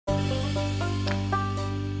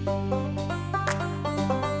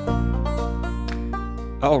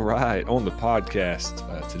All right, on the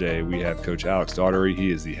podcast today, we have Coach Alex Daughtery.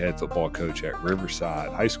 He is the head football coach at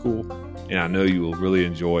Riverside High School, and I know you will really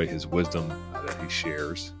enjoy his wisdom that he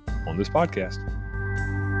shares on this podcast.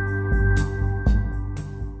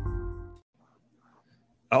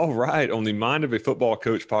 All right, on the Mind of a Football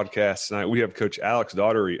Coach podcast tonight, we have Coach Alex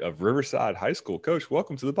Daughtery of Riverside High School. Coach,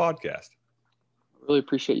 welcome to the podcast. Really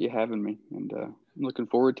appreciate you having me, and I'm looking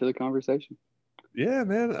forward to the conversation. Yeah,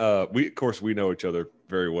 man. We know each other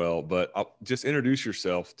very well, but I'll just introduce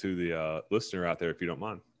yourself to the listener out there if you don't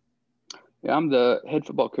mind. Yeah, I'm the head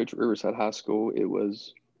football coach at Riverside High School. It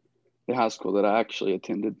was the high school that I actually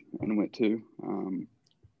attended and went to.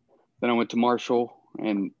 Then I went to Marshall,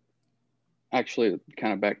 and actually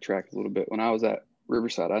kind of backtrack a little bit. When I was at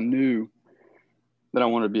Riverside, I knew that I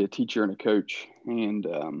wanted to be a teacher and a coach, and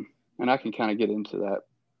I can kind of get into that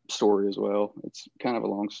story as well. It's kind of a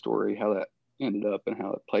long story how that ended up and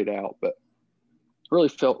how it played out, but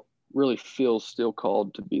really feel still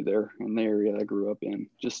called to be there in the area I grew up in.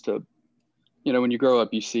 Just to, when you grow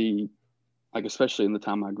up, you see, like, especially in the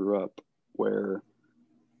time I grew up, where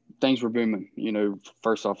things were booming.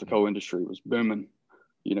 First off, the coal industry was booming.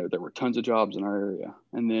 There were tons of jobs in our area.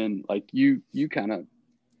 And then, like, you kind of,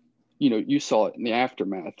 you saw it in the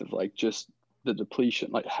aftermath of, like, just the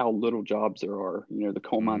depletion, like how little jobs there are. The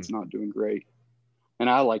coal mine's not doing great. And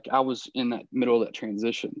I was in that middle of that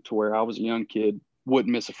transition to where I was a young kid,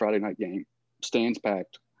 wouldn't miss a Friday night game, stands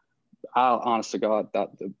packed. I, honest to God,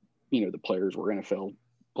 thought the players were NFL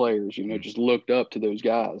players, just looked up to those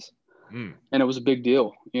guys. And it was a big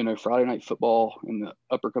deal. Friday night football in the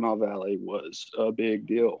Upper Kanawha Valley was a big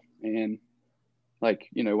deal. And, like,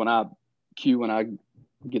 when I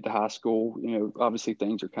get to high school, obviously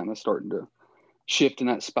things are kind of starting to shift in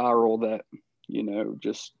that spiral that,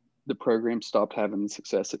 just the program stopped having the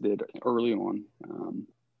success it did early on.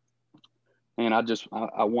 And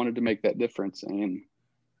I wanted to make that difference. And,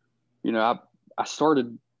 I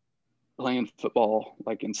started playing football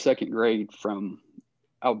like in second grade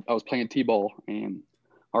I was playing T-ball, and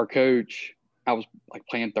our coach, I was like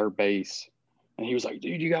playing third base, and he was like,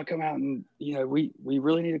 dude, you got to come out and, we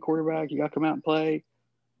really need a quarterback. You got to come out and play.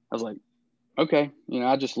 I was like, okay.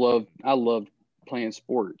 I love playing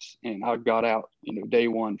sports, and I got out, day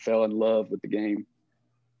one, fell in love with the game,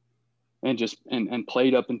 and just, and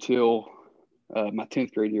played up until my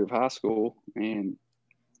 10th grade year of high school. And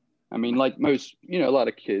I mean, like most, a lot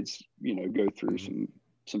of kids, go through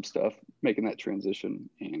some stuff making that transition.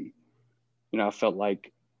 And, I felt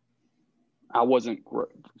like I wasn't,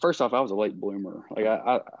 first off, I was a late bloomer. Like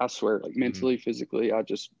I swear, like mentally, physically, I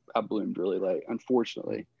bloomed really late,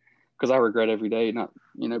 unfortunately, because I regret every day not,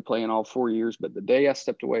 playing all 4 years. But the day I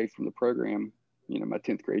stepped away from the program, my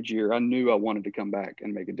 10th grade year, I knew I wanted to come back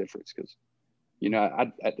and make a difference. Because,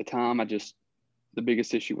 at the time, the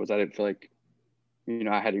biggest issue was I didn't feel like,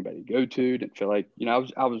 I had anybody to go to, didn't feel like,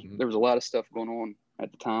 there was a lot of stuff going on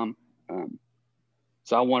at the time.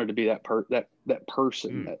 So I wanted to be that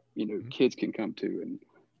person that, kids can come to,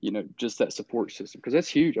 and, just that support system. Because that's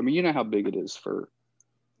huge. I mean, you know how big it is for,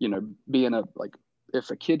 being if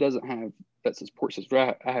a kid doesn't have that support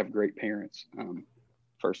system. I have great parents,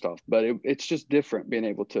 first off, but it's just different being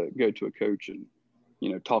able to go to a coach and,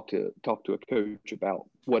 talk to a coach about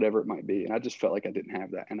whatever it might be. And I just felt like I didn't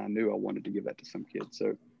have that. And I knew I wanted to give that to some kids.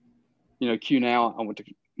 So, Q now, I went to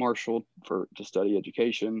Marshall to study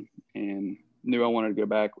education, and knew I wanted to go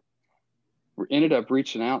back. We ended up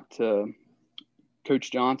reaching out to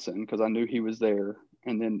Coach Johnson because I knew he was there.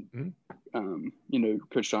 And then,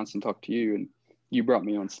 Coach Johnson talked to you, and you brought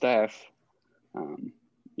me on staff. I'm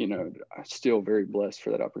still very blessed for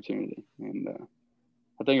that opportunity. And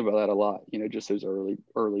I think about that a lot, just those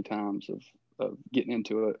early times of getting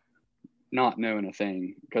into it, not knowing a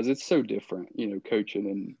thing, because it's so different,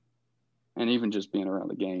 coaching and even just being around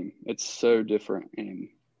the game. It's so different, and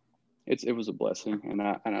it was a blessing. And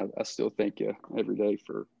I still thank you every day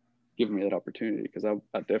for giving me that opportunity, because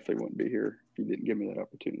I definitely wouldn't be here if you didn't give me that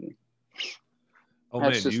opportunity.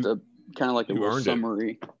 That's just a kind of like a little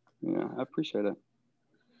summary. Yeah, I appreciate it.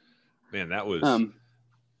 Man, that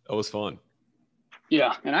was fun.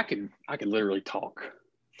 Yeah, and I could literally talk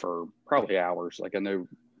for probably hours. Like, I know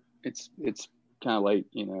it's kind of late,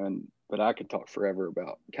 but I could talk forever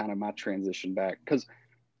about kind of my transition back, because,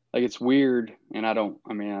 like, it's weird, and I'm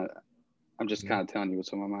just kind of telling you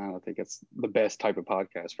what's on my mind. I think it's the best type of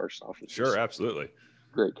podcast. First off, sure, absolutely,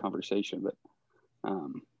 great conversation, but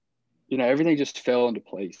everything just fell into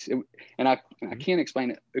place. I can't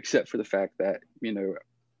explain it except for the fact that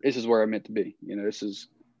this is where I meant to be.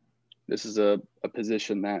 This is a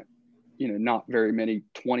position that not very many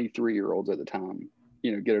 23-year-olds at the time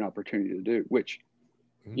get an opportunity to do, which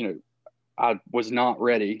you know, I was not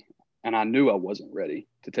ready, and I knew I wasn't ready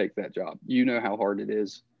to take that job. You know how hard it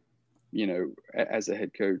is, you know, as a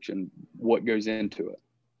head coach and what goes into it.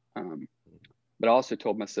 But I also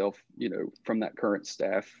told myself, you know, from that current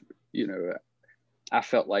staff, you know, I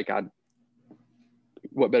felt like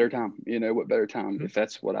what better time if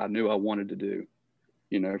that's what I knew I wanted to do,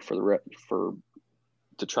 you know,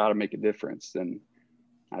 to try to make a difference. Then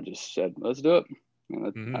I just said, let's do it.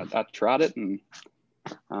 And I tried it and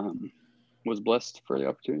was blessed for the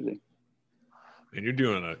opportunity. And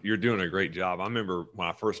you're doing a great job. I remember when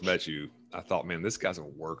I first met you, I thought, man, this guy's a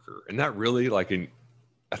worker. And that really, I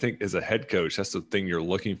think as a head coach, that's the thing you're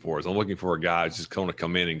looking for. Is I'm looking for a guy who's just going to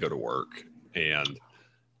come in and go to work and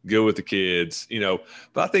go with the kids, you know.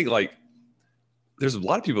 But I think like there's a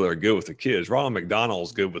lot of people that are good with the kids. Ronald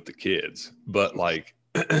McDonald's good with the kids, but like,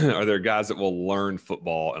 are there guys that will learn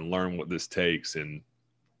football and learn what this takes? And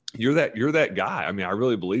you're that guy. I mean, I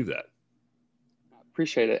really believe that.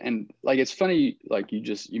 Appreciate it. And like, it's funny, like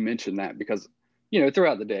you mentioned that because, you know,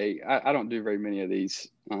 throughout the day, I don't do very many of these,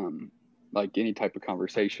 like any type of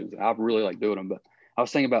conversations. I really like doing them, but I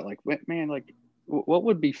was thinking about like, man, like what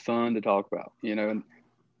would be fun to talk about, you know? And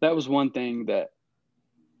that was one thing that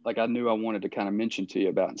like, I knew I wanted to kind of mention to you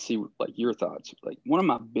about and see like your thoughts. Like one of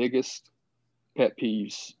my biggest pet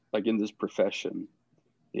peeves, like in this profession,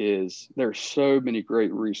 is there's so many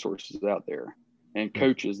great resources out there and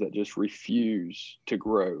coaches that just refuse to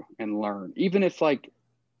grow and learn, even if like,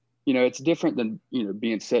 you know, it's different than, you know,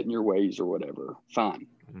 being set in your ways or whatever. Fine.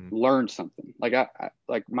 Learn something. Like I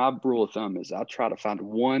like my rule of thumb is I try to find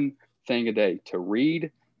one thing a day to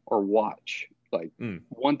read or watch, like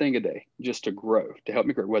one thing a day just to grow, to help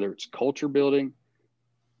me grow, whether it's culture building,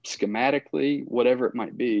 schematically, whatever it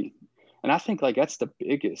might be. And I think like that's the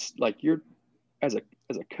biggest, like you're as a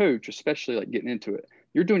coach, especially like getting into it,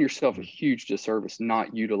 you're doing yourself a huge disservice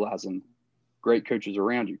not utilizing great coaches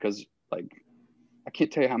around you. Because like I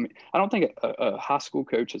can't tell you how many, I don't think a high school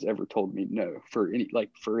coach has ever told me no for any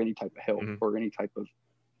type of help or any type of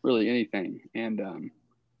really anything. And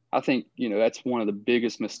I think, you know, that's one of the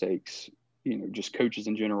biggest mistakes, you know, just coaches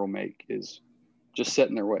in general make, is just set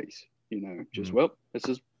in their ways, you know, just, well,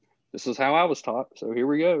 this is how I was taught. So here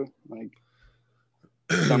we go. Like,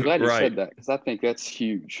 so I'm glad you said that, because I think that's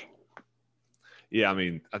huge. Yeah. I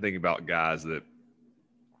mean, I think about guys that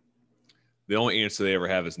the only answer they ever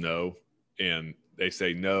have is no. And they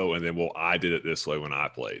say no. And then, well, I did it this way when I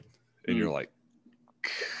played. And you're like,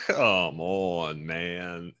 come on,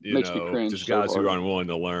 man. You Makes know, me cringe just guys so who are hard. unwilling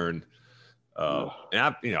to learn. And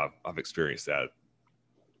I've experienced that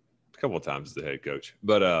a couple of times as a head coach,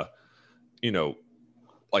 but you know,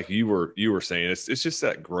 like you were saying, it's just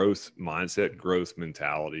that growth mindset, growth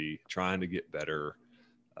mentality, trying to get better.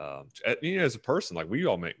 You know, as a person, like we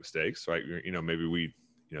all make mistakes, right? You know, maybe we,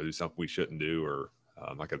 you know, do something we shouldn't do, or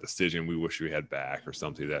like a decision we wish we had back, or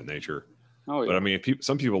something of that nature. Oh, yeah. But I mean,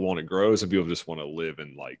 some people want to grow, some people just want to live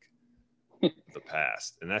in like the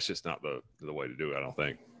past, and that's just not the way to do it, I don't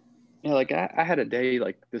think. Yeah, like I had a day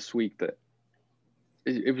like this week that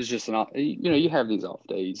it was just you know, you have these off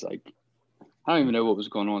days. Like I don't even know what was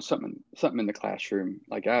going on. Something in the classroom.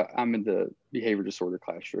 Like I'm in the behavior disorder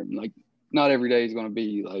classroom. Like not every day is going to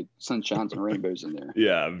be like sunshines and rainbows in there.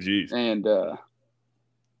 Yeah, geez. And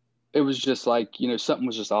it was just like, you know, something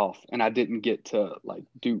was just off, and I didn't get to like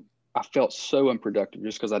I felt so unproductive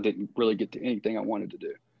just because I didn't really get to anything I wanted to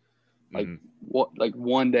do. Like like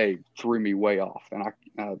one day threw me way off, and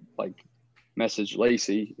I like messaged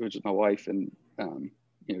Lacey, which is my wife, and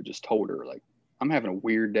you know, just told her like I'm having a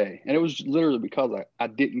weird day, and it was literally because I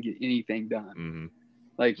didn't get anything done.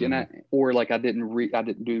 Like and I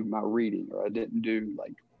didn't do my reading, or I didn't do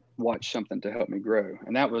like watch something to help me grow,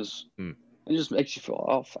 and that was it just makes you feel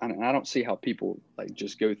off. And I don't see how people like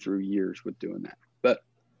just go through years with doing that. But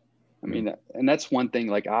I mean, and that's one thing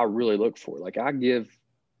like I really look for. Like I give.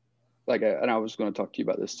 And I was going to talk to you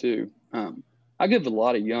about this too. I give a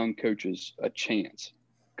lot of young coaches a chance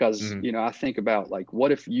because, you know, I think about like,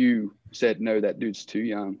 what if you said, no, that dude's too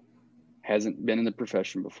young, hasn't been in the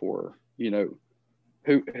profession before, you know,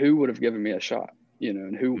 who would have given me a shot, you know,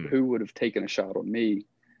 and who would have taken a shot on me?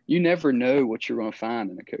 You never know what you're going to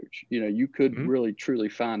find in a coach. You know, you could really, truly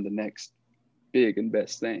find the next big and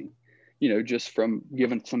best thing, you know, just from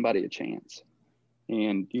giving somebody a chance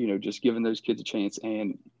and, you know, just giving those kids a chance.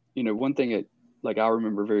 And, you know, one thing that like I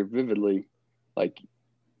remember very vividly, like,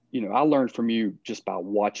 you know, I learned from you just by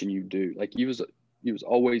watching you do. Like you was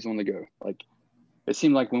always on the go. Like it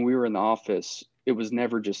seemed like when we were in the office, it was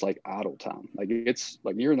never just like idle time. Like it's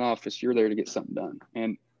like you're in the office, you're there to get something done.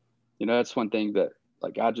 And, you know, that's one thing that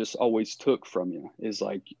like I just always took from you is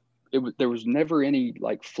like there was never any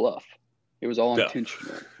like fluff. It was all Yeah.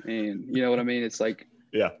 intentional. And you know what I mean? It's like,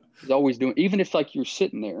 Yeah. it's always doing, even if like you're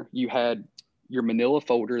sitting there, you had your manila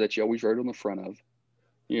folder that you always wrote on the front of.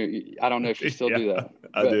 I don't know if you still Yeah, do that.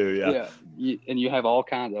 I do. Yeah. And you have all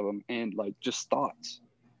kinds of them, and like just thoughts.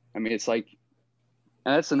 I mean, it's like,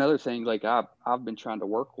 and that's another thing. Like I've been trying to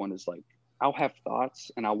work on is like, I'll have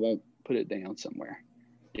thoughts and I won't put it down somewhere.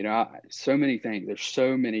 So many things. There's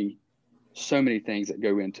so many things that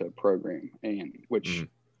go into a program, and which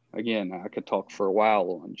again, I could talk for a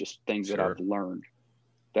while on just things that I've learned.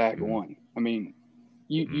 One. I mean,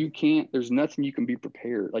 you can't, there's nothing you can be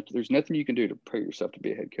prepared. Like there's nothing you can do to prepare yourself to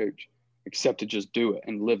be a head coach except to just do it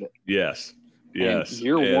and live it. Yes. And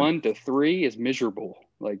year 1 to 3 is miserable.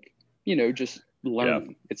 Like, just learning.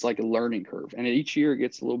 Yeah. It's like a learning curve. And each year it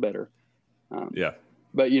gets a little better.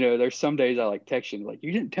 But there's some days I like text you like,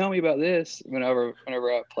 you didn't tell me about this whenever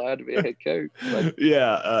I applied to be a head coach. Like,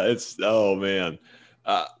 it's, oh man.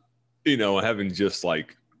 Having just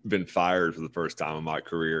like been fired for the first time in my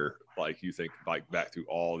career, like you think like back through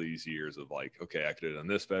all these years of like, okay, I could have done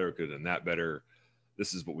this better, could have done that better.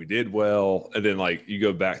 This is what we did well. And then like you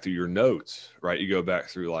go back through your notes, right? You go back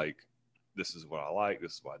through like, this is what I like,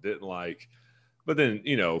 this is what I didn't like. But then,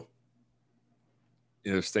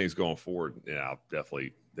 there's things going forward. Yeah, I'll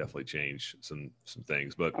definitely change some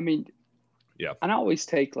things. But I mean, yeah. And I always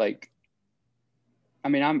take like, I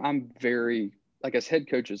mean, I'm very, like as head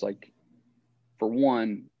coaches, like for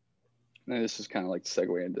one, and this is kind of like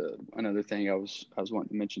segue into another thing I was wanting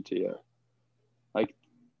to mention to you. Like,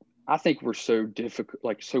 I think we're so difficult,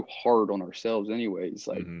 like so hard on ourselves anyways.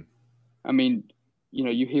 Like, I mean,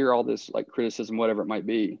 you hear all this like criticism, whatever it might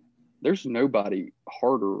be. There's nobody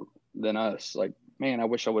harder than us. Like, man, I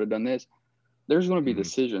wish I would have done this. There's going to be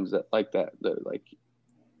decisions that like that, though, like,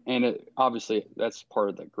 and obviously that's part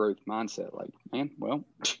of that growth mindset. Like, man, well,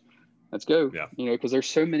 let's go. Yeah. Because there's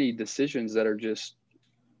so many decisions that are just,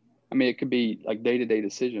 I mean, it could be like day-to-day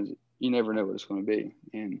decisions. You never know what it's going to be.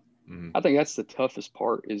 And I think that's the toughest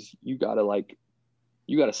part is you got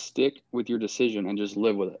to stick with your decision and just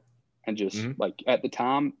live with it. And just like at the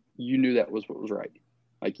time, you knew that was what was right.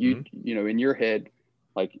 Like in your head,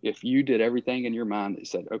 like if you did everything in your mind that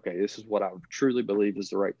said, okay, this is what I truly believe is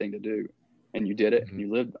the right thing to do. And you did it and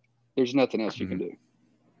you lived, there's nothing else you can do.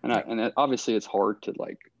 And obviously it's hard to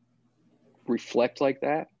like reflect like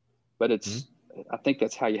that, but I think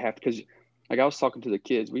that's how you have to, because like I was talking to the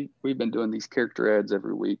kids, we've been doing these character ads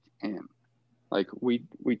every week. And like we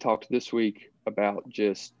talked this week about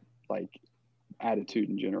just like attitude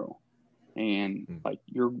in general. And like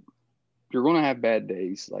you're going to have bad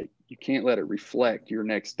days. Like you can't let it reflect your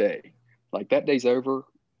next day. Like that day's over.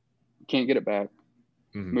 You can't get it back.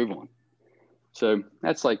 Move on. So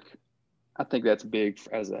that's like, I think that's big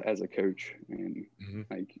as a coach. And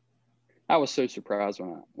like, I was so surprised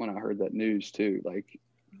when I heard that news too. Like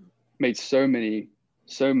made so many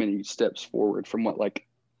steps forward from what like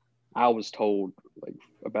I was told like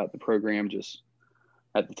about the program just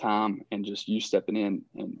at the time, and just you stepping in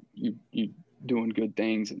and you doing good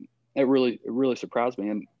things. And it really surprised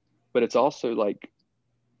me. But it's also like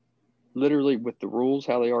literally with the rules,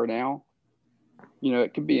 how they are now,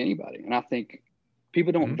 it could be anybody. And I think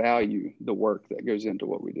people don't value the work that goes into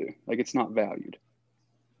what we do. Like it's not valued,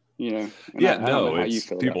 I don't know how you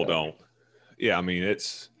feel people about that. don't. Yeah. I mean,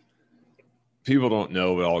 people don't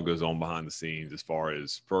know what all goes on behind the scenes as far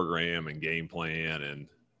as program and game plan. And,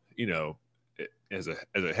 as a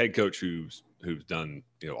head coach who's done,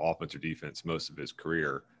 offense or defense most of his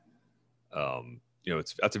career,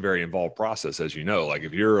 that's a very involved process, as you know. Like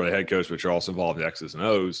if you're a head coach, but you're also involved in X's and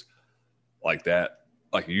O's like that,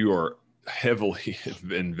 like you are heavily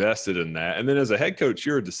invested in that. And then as a head coach,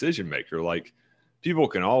 you're a decision maker. Like people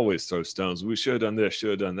can always throw stones. We should have done this, should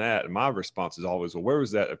have done that. And my response is always, well, where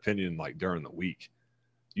was that opinion like during the week?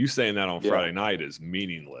 You saying that on Friday night is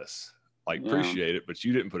meaningless. Like appreciate it, but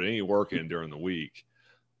you didn't put any work in during the week.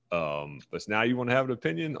 But now you want to have an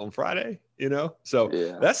opinion on Friday, So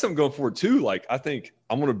that's something going forward too. Like, I think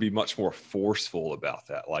I'm going to be much more forceful about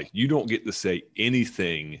that. Like you don't get to say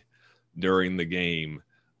anything during the game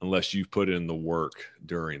unless you put in the work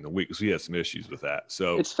during the week. Because we had some issues with that.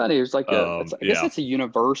 So it's funny. It's like I guess it's a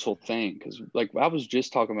universal thing. Cause like I was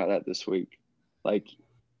just talking about that this week. Like,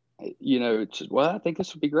 it's just, well, I think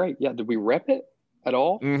this would be great. Yeah. Did we rep it at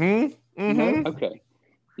all? No? Okay.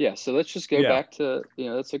 Yeah, so let's just go back to,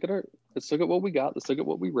 let's look at what we got. Let's look at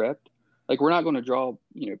what we repped. Like, we're not going to draw,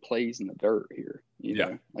 plays in the dirt here,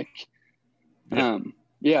 know? Like,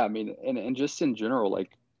 I mean, and just in general,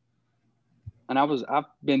 like, and I've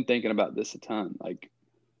been thinking about this a ton, like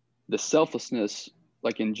the selflessness,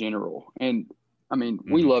 like in general. And I mean,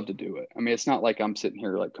 we love to do it. I mean, it's not like I'm sitting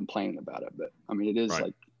here like complaining about it, but I mean, it is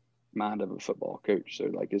like mind of a football coach. So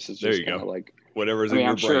like, this is just kind of like whatever's I mean, in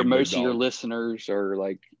your I'm sure brain, most of your listeners are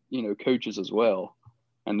like, you know, coaches as well,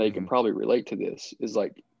 and they can probably relate to this. Is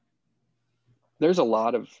like, there's a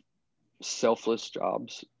lot of selfless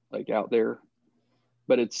jobs like out there,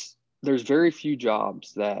 but there's very few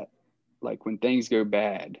jobs that like when things go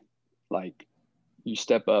bad, like you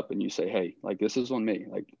step up and you say, hey, like this is on me.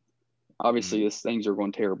 Like obviously things are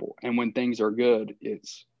going terrible. And when things are good,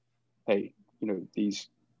 it's, hey, you know, these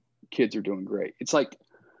kids are doing great. It's like,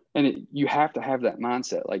 and you have to have that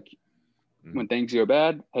mindset. Like when things go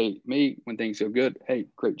bad, hey, me, when things go good, hey,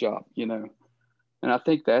 great job, you know? And I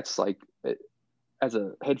think that's like, as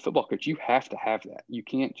a head football coach, you have to have that. You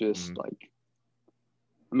can't just like,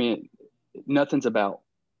 I mean, nothing's about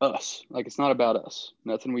us. Like it's not about us.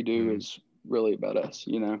 Nothing we do is really about us,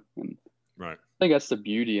 you know? And right. I think that's the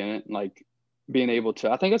beauty in it. Like being able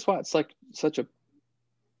to, I think that's why it's like such a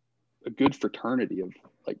good fraternity of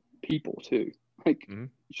like people too. Like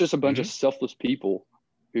it's just a bunch of selfless people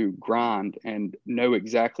who grind and know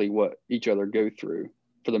exactly what each other go through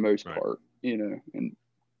for the most part, you know? And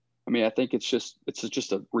I mean, I think it's just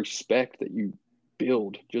a respect that you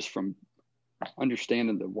build just from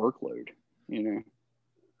understanding the workload, you know?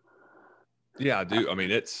 Yeah, I do. I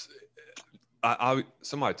mean,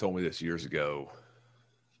 somebody told me this years ago,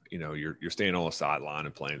 you know, you're standing on the sideline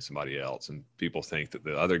and playing somebody else, and people think that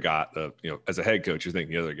the other guy, you know, as a head coach, you're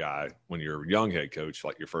thinking the other guy, when you're a young head coach,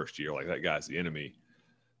 like your first year, like that guy's the enemy.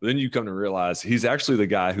 But then you come to realize he's actually the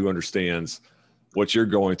guy who understands what you're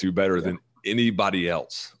going through better than anybody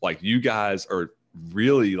else. Like you guys are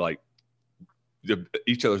really like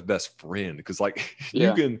each other's best friend, because like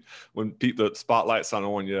you can, when the spotlight's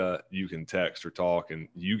on you, you can text or talk, and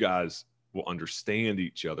you guys will understand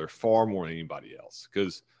each other far more than anybody else,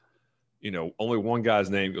 because you know only one guy's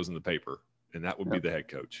name goes in the paper, and that would be the head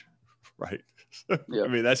coach, right? I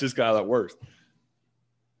mean, that's just kind of how that works.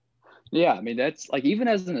 Yeah, I mean, that's like, even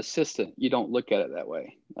as an assistant, you don't look at it that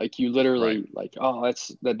way. Like you literally like, oh,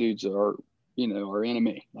 that dude's our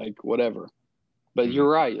enemy, like whatever. But you're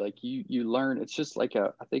right. Like you learn, it's just like I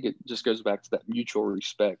think it just goes back to that mutual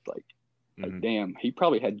respect. Like damn, he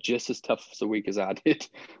probably had just as tough a week as I did,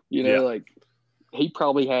 you know, like he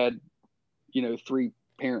probably had, you know, 3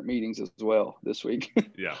 parent meetings as well this week.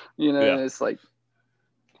 You know, and it's like,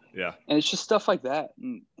 and it's just stuff like that.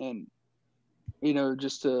 And, you know,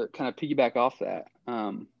 just to kind of piggyback off that.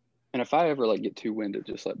 And if I ever like get too winded,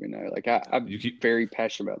 just let me know. Like I'm very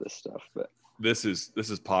passionate about this stuff, but this is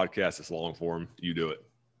podcast. It's long form. You do it.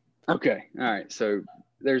 Okay. All right. So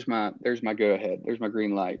there's my go ahead. There's my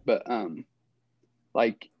green light. But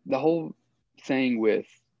like the whole thing with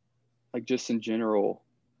like just in general,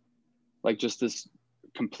 like just this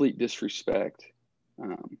complete disrespect,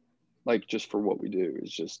 like just for what we do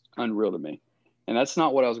is just unreal to me. And that's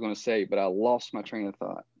not what I was going to say, but I lost my train of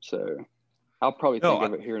thought. So I'll probably think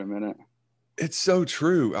of it here in a minute. It's so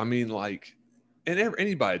true. I mean, like, and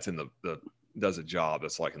anybody that's in the does a job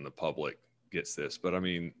that's like in the public gets this, but I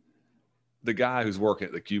mean, the guy who's working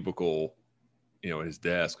at the cubicle, you know, at his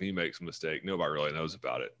desk, when he makes a mistake, nobody really knows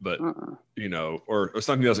about it. But you know, or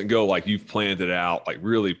something doesn't go like you've planned it out, like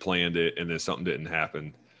really planned it, and then something didn't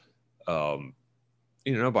happen.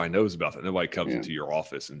 You know, nobody knows about that. Nobody comes into your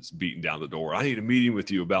office and is beating down the door. I need a meeting with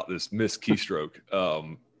you about this missed keystroke.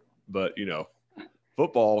 But you know,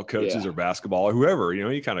 football coaches or basketball or whoever, you know,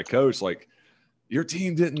 any kind of coach, like your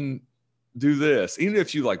team didn't do this. Even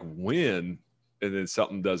if you like win and then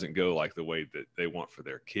something doesn't go like the way that they want for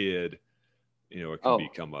their kid, you know, it can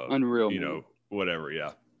become unreal, you know, whatever.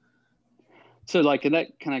 Yeah. So like, and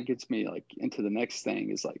that kind of gets me like into the next thing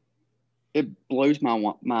is like, it blows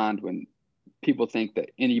my mind when people think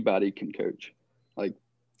that anybody can coach. Like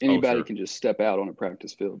anybody can just step out on a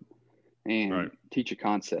practice field and teach a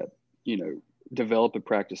concept, you know, develop a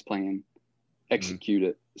practice plan, execute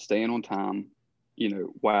it, staying on time, you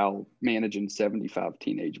know, while managing 75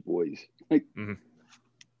 teenage boys. Like,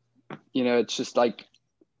 you know, it's just like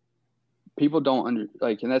people don't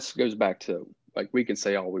like, and that goes back to like, we can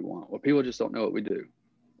say all we want. Well, people just don't know what we do.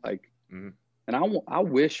 Like, and I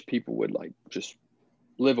wish people would like just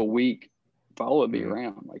live a week, follow me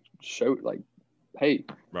around, like show like, hey,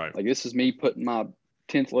 like this is me putting my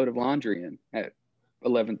 10th load of laundry in at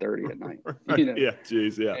 11:30 at night. You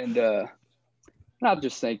know? And I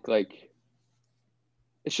just think like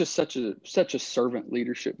it's just such a servant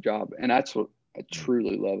leadership job, and that's what I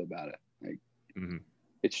truly love about it. Like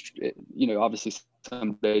it's you know, obviously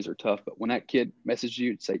some days are tough, but when that kid messages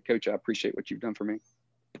you and say, Coach, I appreciate what you've done for me,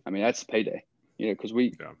 I mean, that's payday, you know, because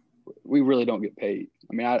we really don't get paid.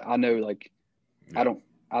 I mean, I know like I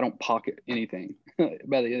don't pocket anything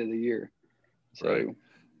by the end of the year. So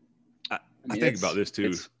right. I think about this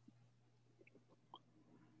too.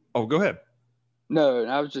 Oh, go ahead. No,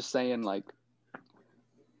 I was just saying, like,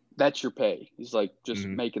 that's your pay. It's like just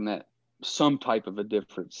Mm-hmm. making that some type of a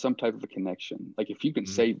difference, some type of a connection. Like if you can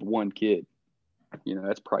Mm-hmm. save one kid,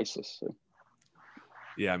 that's priceless. So.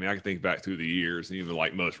 Yeah, I mean, I can think back through the years, and even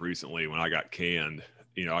like most recently when I got canned,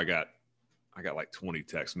 I got like 20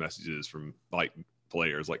 text messages from like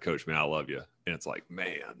players like, Coach, man, I love you. And it's like,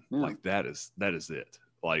 man, like that is it.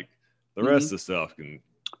 Like the rest of the stuff can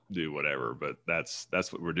do whatever, but that's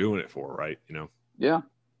what we're doing it for, right? Yeah.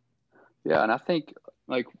 Yeah. And I think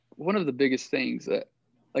like one of the biggest things that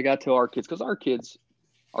like I tell our kids, because our kids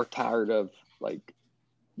are tired of like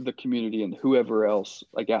the community and whoever else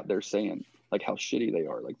like out there saying like how shitty they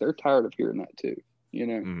are. Like they're tired of hearing that too,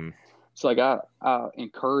 Mm-hmm. So like I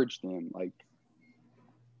encourage them, like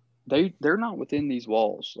they're not within these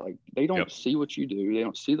walls. Like they don't see what you do. They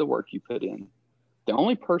don't see the work you put in. The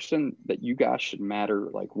only person that you guys should matter,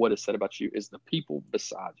 like what is said about you, is the people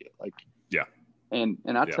beside you. Like, yeah. And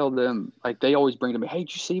I tell them, like, they always bring to me, hey,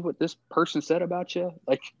 did you see what this person said about you?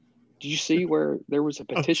 Like, did you see where there was a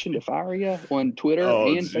petition to fire you on Twitter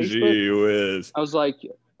and Facebook? I was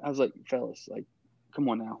like, fellas, like, come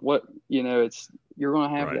on now. What, you're going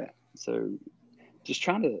to have that. So just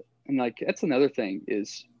trying to, and like, that's another thing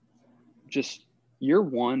is just year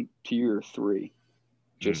 1 to year 3,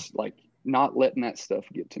 just like not letting that stuff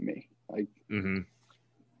get to me. Like,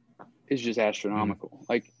 it's just astronomical.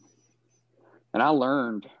 Like, and I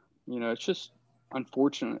learned, it's just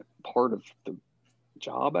unfortunate part of the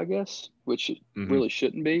job, I guess, which it really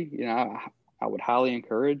shouldn't be. I would highly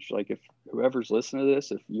encourage, like, if whoever's listening to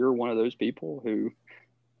this, if you're one of those people who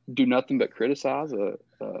do nothing but criticize a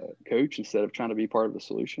coach instead of trying to be part of the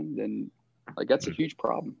solution, then like that's a huge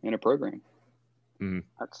problem in a program.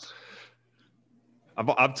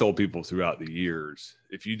 I've told people throughout the years,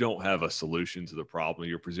 if you don't have a solution to the problem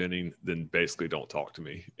you're presenting, then basically don't talk to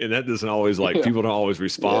me. And that doesn't always people don't always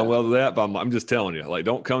respond well to that, but I'm just telling you, like,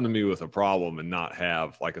 don't come to me with a problem and not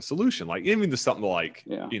have like a solution. Like even to something like,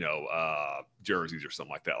 jerseys or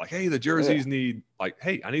something like that. Like, hey, the jerseys need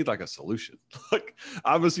hey, I need like a solution. Like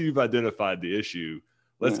obviously you've identified the issue.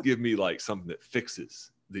 Let's give me like something that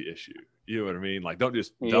fixes the issue. You know what I mean? Like, don't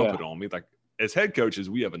just dump it on me. Like as head coaches,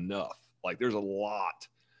 we have enough. Like there's a lot.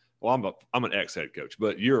 Well, I'm an ex-head coach,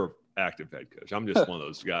 but you're an active head coach. I'm just one of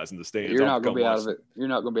those guys in the stands. You're not going to be out of it. You're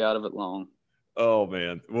not going to be out of it long. Oh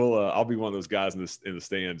man. Well, I'll be one of those guys in the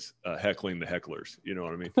stands heckling the hecklers. You know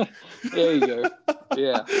what I mean? There you go.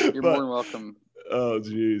 Yeah, you're more than welcome. Oh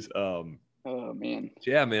geez. Oh man.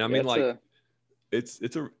 Yeah, man. I mean, like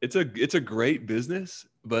it's a great business,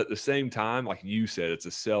 but at the same time, like you said, it's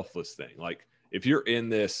a selfless thing. Like if you're in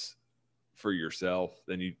this for yourself,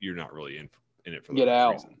 then you're not really in it for the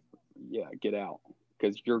right reason. Yeah, get out,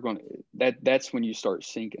 because you're going to that's when you start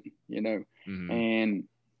sinking, And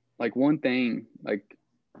like one thing, like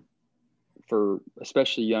for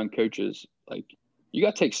especially young coaches, like you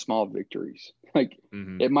got to take small victories. Like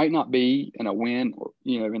it might not be in a win or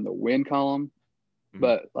in the win column,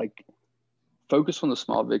 but like focus on the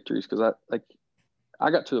small victories, because I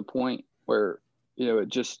got to the point where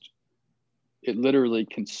it literally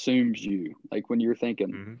consumes you. Like when you're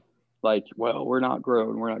thinking like, well, we're not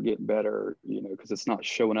growing, we're not getting better, because it's not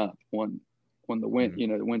showing up when the win,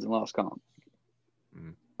 the wins and loss column.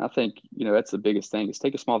 I think, that's the biggest thing is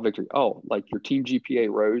take a small victory. Oh, like your team GPA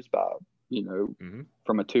rose by,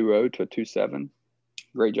 from a 2.0 to a 2.7.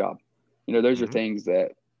 Great job. Those are things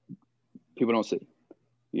that people don't see.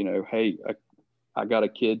 Hey, I got a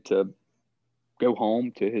kid to go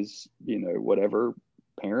home to his, whatever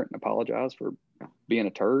parent and apologize for being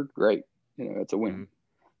a turd. Great. It's a win.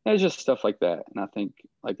 It's just stuff like that. And I think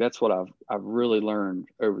like that's what I've really learned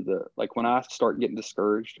over like when I start getting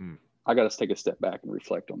discouraged, I got to take a step back and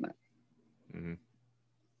reflect on that.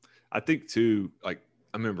 I think too, like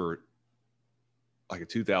I remember like in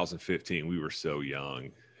 2015, we were so young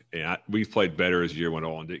and we played better as the year went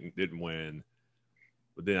on, didn't win.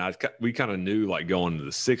 But then we kind of knew like going to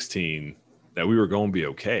the 16 that we were going to be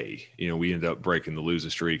okay. We ended up breaking the losing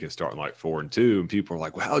streak and starting like 4-2, and people are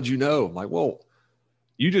like, well, how'd you know? I'm like, well,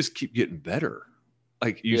 you just keep getting better.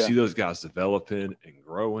 Like you see those guys developing and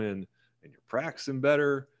growing and you're practicing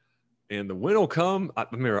better and the win will come. I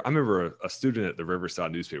remember a student at the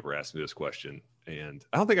Riverside newspaper asked me this question, and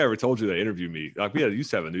I don't think I ever told you they interviewed me. Like we used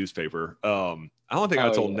to have a newspaper. I don't think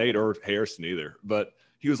I told Nate or Harrison either, but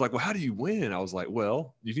he was like, well, how do you win? I was like,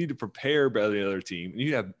 well, you need to prepare better than the other team. And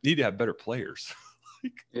you need to have better players.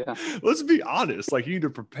 Let's be honest. Like you need to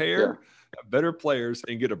prepare better players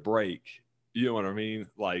and get a break. You know what I mean?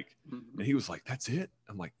 Like, Mhm. and he was like, "That's it."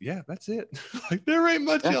 I'm like, "Yeah, that's it." Like, there ain't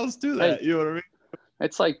much Yeah. else to Hey, that. You know what I mean?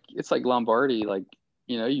 it's like Lombardi. Like,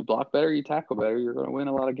 you block better, you tackle better, you're going to win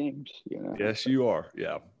a lot of games. Yes, you are.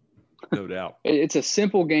 Yeah, no doubt. It's a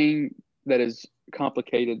simple game that is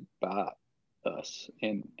complicated by us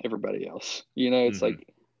and everybody else. It's Mm-hmm.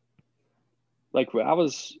 like I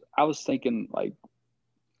was thinking, like,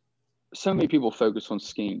 so many people focus on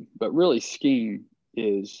scheme, but really scheme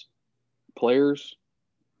is players,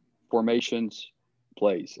 formations,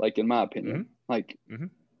 plays. Like, in my Mm-hmm. opinion, like, Mm-hmm.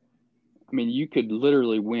 I mean, you could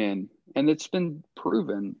literally win, and it's been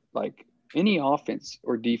proven. Like, any offense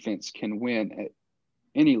or defense can win at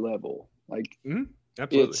any level. Like, Mm-hmm.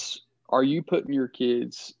 Absolutely. it's, are you putting your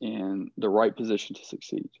kids in the right position to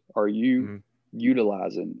succeed? Are you Mm-hmm.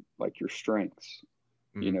 utilizing, like, your strengths,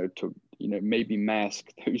 Mm-hmm. to maybe mask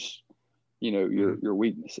those, Mm-hmm. your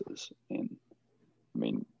weaknesses? And I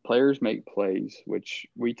mean, players make plays, which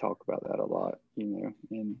we talk about that a lot, and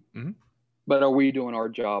Mm-hmm. but are we doing our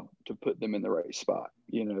job to put them in the right spot?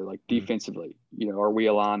 Like, Mm-hmm. defensively, are we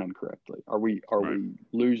aligning correctly? Are we Right.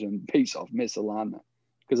 losing based off misalignment?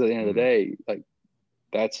 Because at the end of the Mm-hmm. day, like,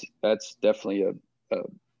 that's definitely a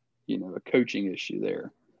coaching issue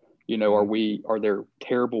there. Mm-hmm. Are there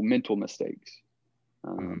terrible mental mistakes?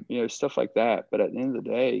 Mm-hmm. Stuff like that. But at the end of the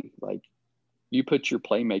day, like, you put your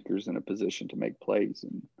playmakers in a position to make plays,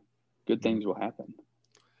 and good Mm-hmm. things will happen.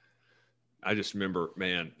 I just remember,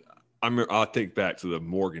 man. I'll think back to the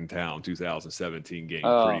Morgantown 2017 game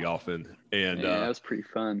pretty Oh often, and man, that was pretty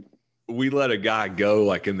fun. we let a guy go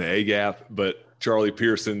like in the A gap, but Charlie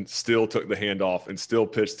Pearson still took the handoff and still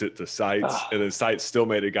pitched it to Sites, Oh, and then Sites still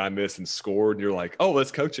made a guy miss and scored. And you're like, "Oh, that's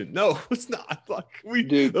coaching." No, it's not. Like,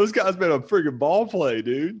 dude, those guys made a freaking ball play,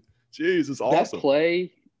 dude. Jeez, it's that awesome.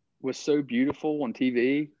 play was so beautiful on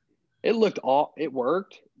TV. It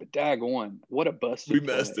worked, but daggone, what a We busted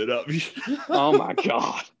messed play. it up. Oh my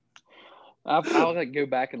God. I'll like go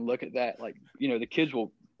back and look at that. Like, the kids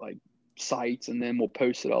will, like, Sites, and then we'll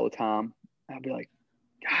post it all the time. I'll be like,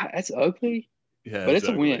 God, that's ugly, Yeah, but it's it's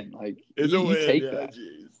a ugly. win. Like, It's a you win. take Yeah, that.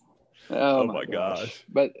 jeez. Oh Oh my my gosh. gosh.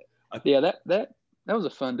 But I, yeah, that was a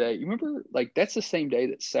fun day. You remember, like, that's the same day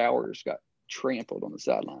that Sowers got trampled on the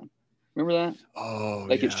sideline. Remember that? oh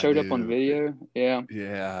Like, it yeah, I showed up on do. video. Yeah.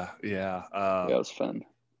 Yeah, yeah. Yeah, it was fun.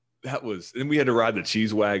 That was, and we had to ride the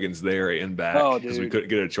cheese wagons there and back Oh, because we dude. couldn't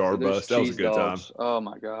get a char Those bus. That was a cheese good time. dogs. Oh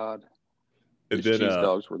my God. And Those then cheese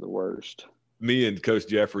dogs were the worst. me and Coach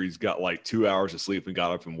Jeffries got like 2 hours of sleep and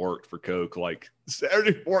got up and worked for Coke like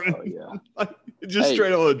Saturday morning. Oh yeah. Just Hey,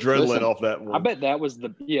 straight on adrenaline listen, off that I one. bet that was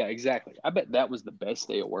yeah, exactly. I bet that was the best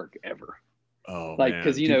day of work ever. Oh Like,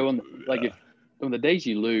 because, man, people. if on the days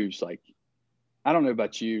you lose, like, I don't know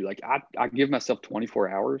about you, like, I give myself 24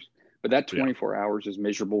 hours, but that Yeah. 24 hours is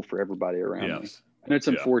miserable for everybody around me. Yes. And it's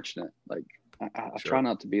Yeah. unfortunate. Like, I try Sure.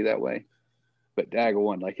 not to be that way, but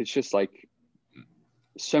daggone, like, it's just like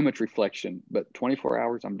so much reflection, but 24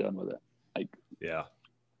 hours, I'm done with it. Like, Yeah.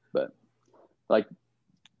 but like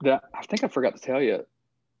that, I think I forgot to tell you,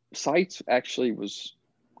 Sites actually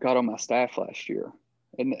got on my staff last year,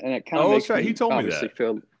 and it kind of Oh, that's makes right. He me told me obviously that.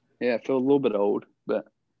 feel a little bit old, but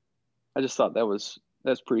I just thought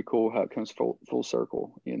that's pretty cool how it comes full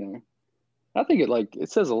circle. I think it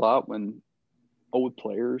says a lot when old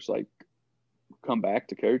players, like, come back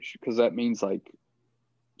to coach, because that means, like,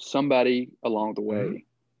 somebody along the Mm-hmm. way,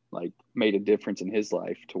 like, made a difference in his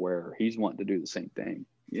life to where he's wanting to do the same thing.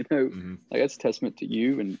 Mm-hmm. Like, that's a testament to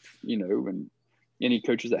you, and and any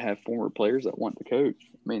coaches that have former players that want to coach.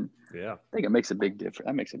 I mean, Yeah. I think it makes a big difference.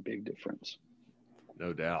 That makes a big difference.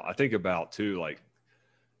 No doubt. I think about too, like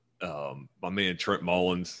my man Trent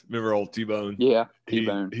Mullins. Remember old T-Bone? Yeah, He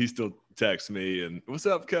T-Bone. he still texts me and what's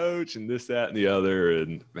up, coach, and this, that, and the other.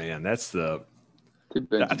 And man, I T-Bone's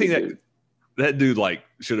a think good dude. that dude like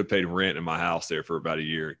should have paid rent in my house there for about a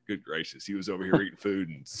year. Good gracious. He was over here eating food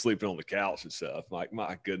and sleeping on the couch and stuff. Like,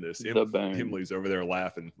 my goodness. The Bone. Emily's over there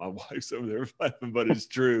laughing. My wife's over there laughing, but it's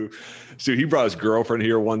true. So he brought his girlfriend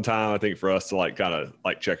here one time, I think, for us to like kind of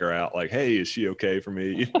like check her out. Like, hey, is she okay for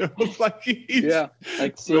me? Like Yeah,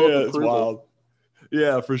 like, seal of man, it's approval. wild.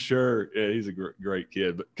 Yeah, for sure. Yeah, he's a great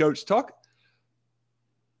kid. But coach, talk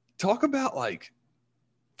about like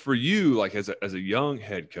for you, like as a young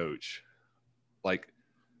head coach, like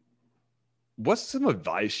what's some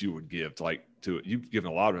advice you would give to you've given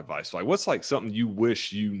a lot of advice. Like, what's like something you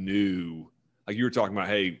wish you knew? Like you were talking about,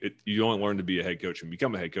 hey, you only learn to be a head coach and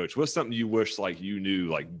become a head coach. What's something you wish like you knew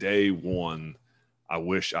like day one? I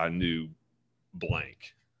wish I knew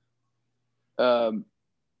blank. The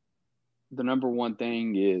number one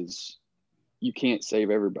thing is you can't save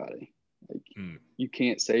everybody. Like, you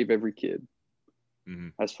can't save every kid.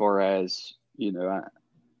 as far as,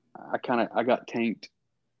 I got tanked,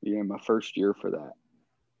 my first year for that,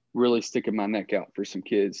 really sticking my neck out for some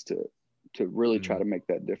kids to really try to make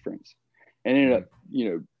that difference, and ended up,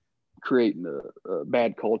 creating a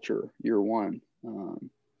bad culture year one.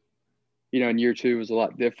 And year two was a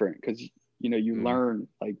lot different because, you learn,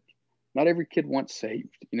 like, not every kid wants saved,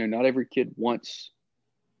 not every kid wants,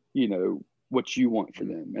 what you want for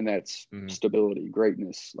them. And that's stability,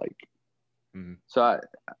 greatness. Like, so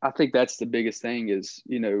I think that's the biggest thing is,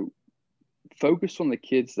 focus on the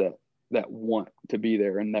kids that want to be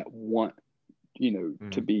there and that want,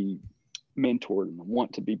 to be mentored and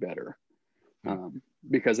want to be better.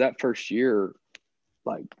 Because that first year,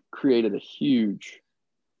 like, created a huge,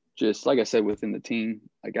 just like I said, within the team.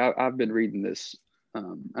 Like, I've been reading this. I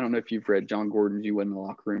don't know if you've read John Gordon's "You Win in the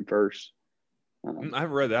Locker Room" first. I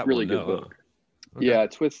haven't read that really one. Good book. Okay. Yeah,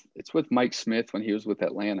 it's with Mike Smith when he was with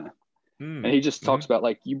Atlanta, and he just talks about,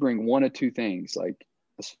 like, you bring one of two things, like,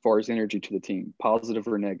 as far as energy to the team, positive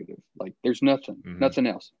or negative. Like, there's nothing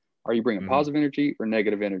else. Are you bringing positive energy or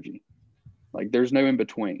negative energy? Like, there's no in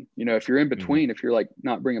between. If you're in between, if you're, like,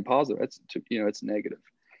 not bringing positive, that's it's negative,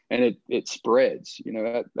 and it spreads.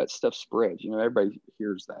 That stuff spreads. Everybody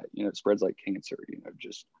hears that. It spreads like cancer.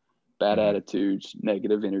 Just bad attitudes,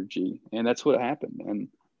 negative energy, and that's what happened.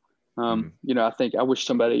 And I think I wish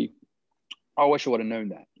I would have known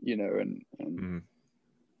that. And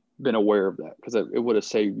been aware of that, because it would have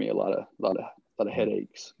saved me a lot of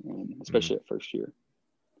headaches, and especially that first year.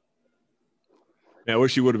 Man, I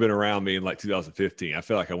wish you would have been around me in, like, 2015. I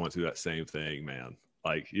feel like I went through that same thing, man.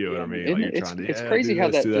 Like, what I mean? Like, you're trying to, it's crazy how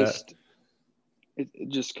that it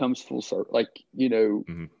just comes full circle. Like,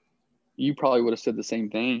 you probably would have said the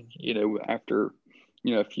same thing, after,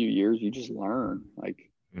 a few years, you just learn,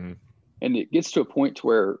 like, and it gets to a point to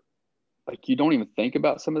where, like, you don't even think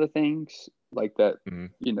about some of the things like that,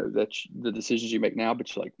 that's the decisions you make now,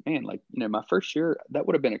 but you're like, man, like, my first year, that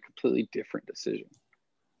would have been a completely different decision,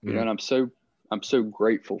 and I'm so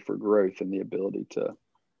grateful for growth and the ability to,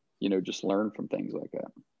 just learn from things like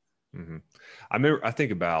that. I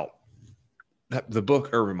think about the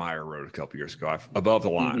book Urban Meyer wrote a couple years ago, Above the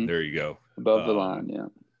Line. There you go. Above the Line. Yeah.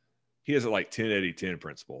 He has a, like, 10-80-10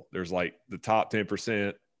 principle. There's, like, the top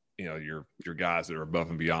 10%, your guys that are above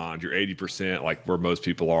and beyond, your 80%, like where most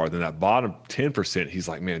people are. Then that bottom 10%, he's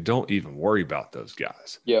like, man, don't even worry about those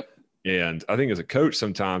guys. Yep. And I think as a coach,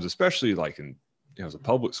 sometimes, especially like in, as a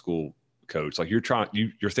public school coach, like, you're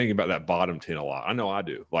thinking about that bottom 10 a lot. I know I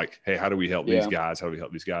do. Like, hey, how do we help these guys? How do we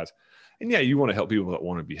help these guys? And yeah, you want to help people that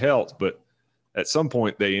want to be helped, but at some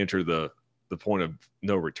point they enter the point of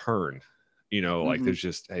no return, like, there's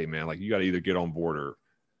just, hey man, like, you got to either get on board or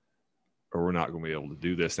we're not going to be able to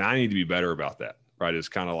do this. And I need to be better about that. Right. It's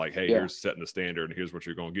kind of like, hey, here's setting the standard and here's what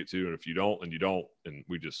you're going to get to. And if you don't, then you don't. And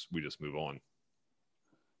we just move on.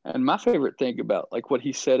 And my favorite thing about, like, what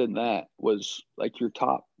he said in that was, like, your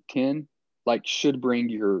top 10, like, should bring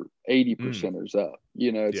your 80 percenters up,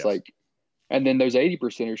 it's like, and then those 80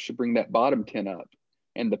 percenters should bring that bottom 10 up.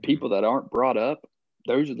 And the people that aren't brought up,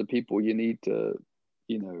 those are the people you need to,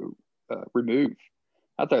 remove.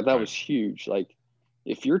 I thought that was huge. Like,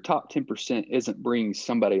 if your top 10% isn't bringing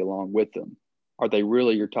somebody along with them, are they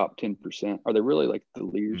really your top 10%? Are they really, like, the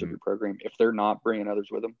leaders of your program if they're not bringing others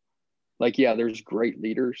with them? Like, yeah, there's great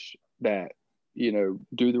leaders that, do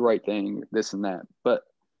the right thing, this and that, but,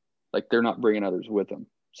 like, they're not bringing others with them.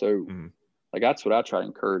 So, like, that's what I try to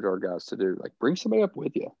encourage our guys to do. Like, bring somebody up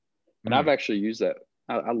with you. And I've actually used that.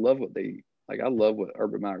 I love I love what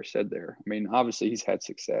Urban Meyer said there. I mean, obviously he's had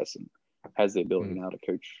success and has the ability now to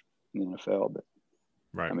coach in the NFL, but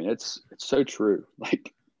I mean, it's so true.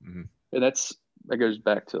 Like, and that goes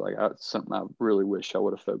back to, like, something I really wish I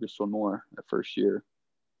would have focused on more that first year.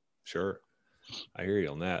 Sure. I hear you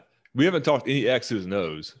on that. We haven't talked any X's and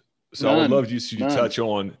O's. So I would love you to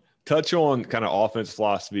touch on kind of offense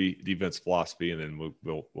philosophy, defense philosophy, and then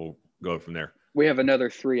we'll go from there. We have another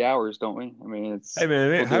 3 hours, don't we? I mean, it's, hey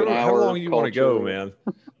man, how long you want to go, man?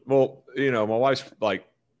 Well, my wife's like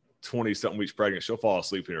 20 something weeks pregnant. She'll fall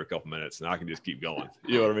asleep in a couple minutes and I can just keep going.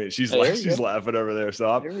 You know what I mean? She's laughing over there. So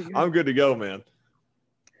I'm good to go, man.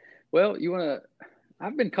 Well,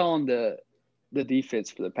 I've been calling the defense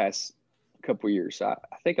for the past couple of years. So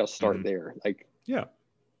I think I'll start there. Like,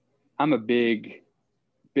 I'm a big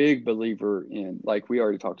believer in, like we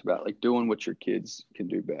already talked about, like, doing what your kids can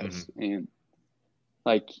do best. And,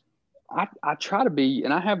 like, I try to be,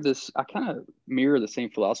 and I have this, I kind of mirror the same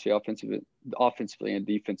philosophy offensively and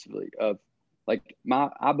defensively of, like,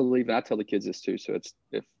 I believe, and I tell the kids this too. So it's,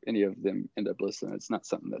 if any of them end up listening, it's not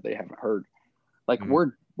something that they haven't heard. Like,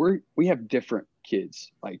 we have different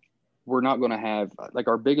kids. Like, we're not going to have like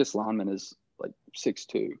our biggest lineman is like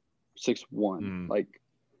 6'2", 6'1", like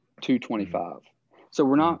 225. So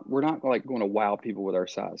we're not like going to wow people with our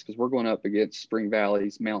size, because we're going up against Spring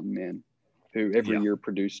Valley's Mountain Men, who every year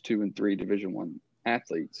produce 2 and 3 Division I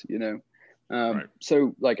athletes, you know?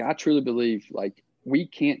 So like, I truly believe like we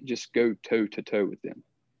can't just go toe to toe with them.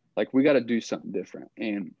 Like we got to do something different.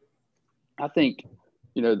 And I think,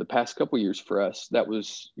 you know, the past couple of years for us, that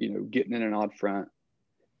was, you know, getting in an odd front.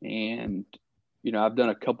 And, you know, I've done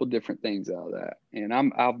a couple different things out of that. And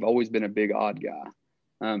I've always been a big odd guy.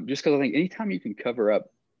 Just because I think anytime you can cover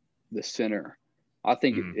up the center, I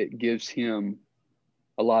think it gives him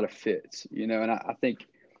a lot of fits, you know. And I think,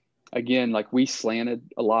 again, like we slanted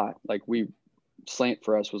a lot. Like slant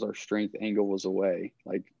for us was our strength. Angle was away.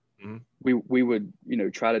 Like we would, you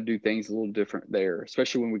know, try to do things a little different there,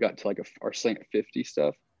 especially when we got to like our slant 50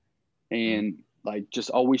 stuff, and like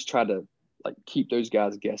just always try to like keep those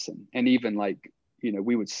guys guessing. And even like, you know,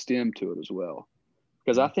 we would stem to it as well,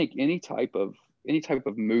 because I think any type of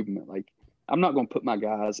movement, like I'm not going to put my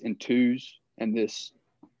guys in twos and this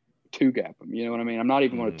two gap them, you know what I mean? I'm not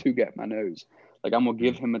even going to two gap my nose. Like I'm going to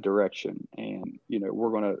give him a direction, and, you know,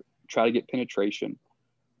 we're going to try to get penetration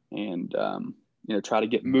and, you know, try to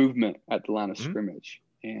get movement at the line of scrimmage.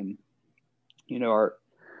 And, you know,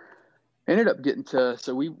 ended up getting to,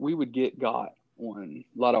 so we would got on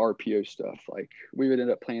a lot of RPO stuff. Like we would end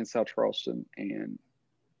up playing South Charleston and,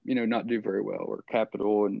 you know, not do very well, or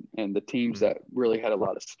Capital and the teams that really had a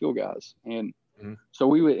lot of skill guys. And so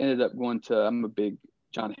we would ended up going to, I'm a big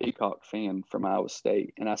John Haycock fan from Iowa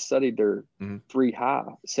State, and I studied their 3 high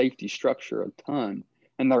safety structure a ton,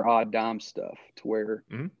 and their odd dime stuff, to where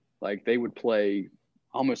like they would play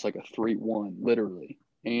almost like a 3-1 literally,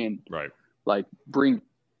 and like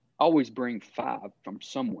always bring 5 from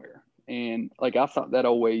somewhere. And like I thought that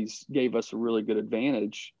always gave us a really good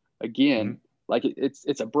advantage. Again, like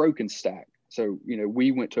it's a broken stack. So, you know,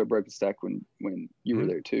 we went to a broken stack when you were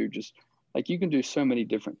there too. Just like you can do so many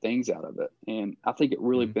different things out of it. And I think it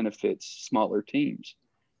really benefits smaller teams,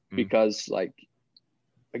 because like,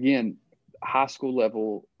 again, high school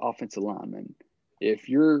level offensive lineman, if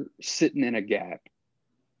you're sitting in a gap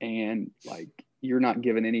and like you're not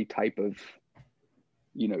given any type of,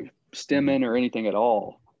 you know, stemming or anything at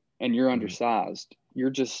all, and you're undersized,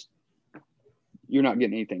 you're not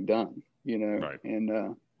getting anything done, you know?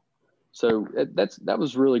 And so that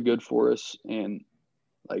was really good for us. And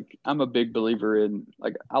like, I'm a big believer in,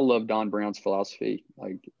 like, I love Don Brown's philosophy,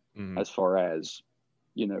 like as far as,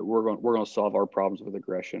 you know, we're going to solve our problems with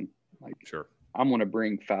aggression. Like, I'm going to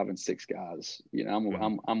bring 5 and 6 guys, you know, I'm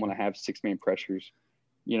going to have 6-man pressures,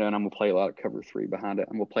 you know, and I'm going to play a lot of cover 3 behind it.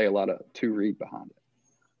 I'm going to play a lot of 2 read behind it.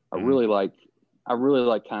 I really like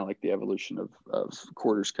kind of like the evolution of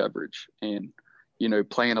quarters coverage, and, you know,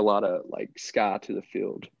 playing a lot of like sky to the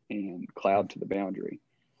field and cloud to the boundary.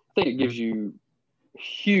 I think it gives you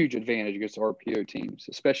huge advantage against RPO teams,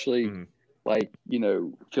 especially like, you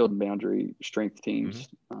know, field and boundary strength teams.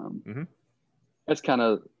 That's kind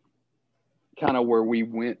of where we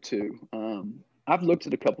went to. I've looked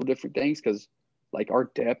at a couple different things, because like our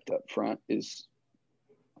depth up front is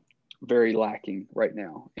very lacking right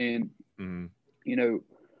now. And, you know,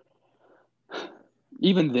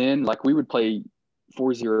 even then, like we would play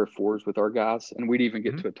 4-0-4s with our guys, and we'd even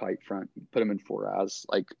get to a tight front, put them in 4 eyes.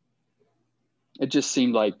 Like, it just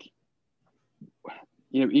seemed like,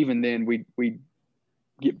 you know, even then we'd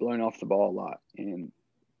get blown off the ball a lot. And,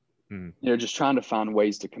 you know, just trying to find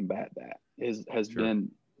ways to combat that has been,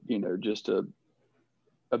 you know, just a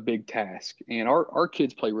big task. And our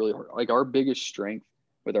kids play really hard. Like, our biggest strength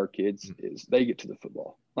with our kids is they get to the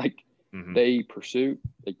football. Like, they pursue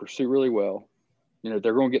really well. You know,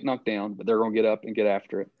 they're going to get knocked down, but they're going to get up and get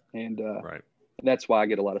after it. And that's why I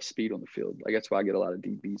get a lot of speed on the field. Like, that's why I get a lot of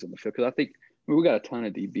DBs on the field, because I think we got a ton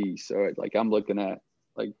of DBs. So like, I'm looking at,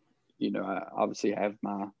 like, you know, I obviously have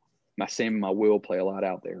my Sam and my Will play a lot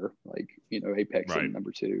out there. Like, you know, Apex and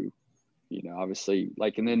number 2, you know, obviously,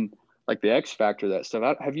 like, and then like the X factor, that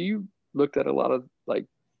stuff. Have you looked at a lot of like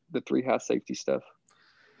the 3 high safety stuff?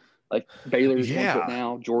 Like Baylor's going to it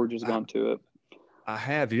now. Georgia's gone to it. I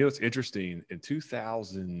have. You know, it's interesting. In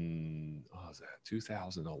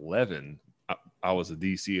 2011, I was a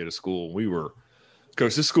DC at a school. We were,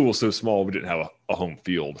 because this school was so small, we didn't have a home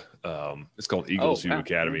field. It's called Eagles U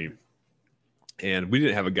Academy. And we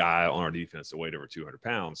didn't have a guy on our defense that weighed over 200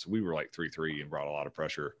 pounds. So we were like 3'3" and brought a lot of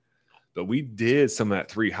pressure. But we did some of that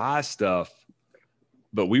 3 high stuff.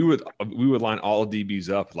 But we would line all DBs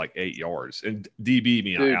up like 8 yards, and DB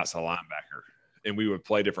meaning an outside linebacker, and we would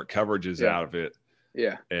play different coverages out of it.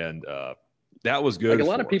 Yeah, and that was good. Like, a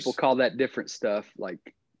lot of people call that different stuff,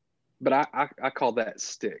 like but I call that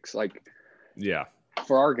sticks. Like, Yeah.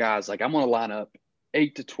 for our guys, like I'm going to line up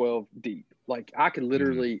 8 to 12 deep. Like I can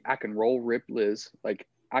literally, I can roll rip Liz. Like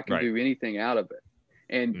I can Right. do anything out of it.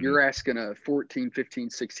 And you're asking a 14, 15,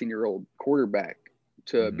 16-year-old quarterback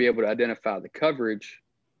to be able to identify the coverage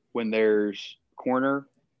when there's corner,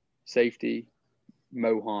 safety,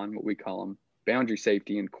 Mohan, what we call them, boundary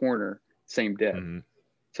safety, and corner, same depth.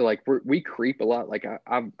 So like we creep a lot. Like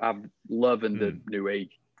I'm loving the new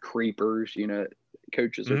age creepers. You know,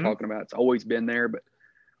 coaches are talking about. It's always been there, but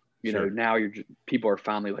you know now people are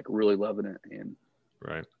finally like really loving it, and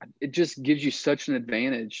it just gives you such an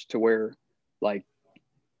advantage to where like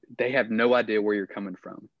they have no idea where you're coming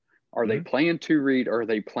from. Are they playing 2-read or are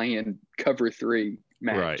they playing cover 3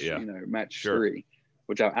 match? Right, yeah. You know, match 3,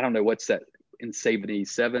 which I don't know what's that in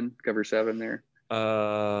 77, cover 7 there.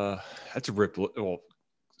 That's a rip. Well,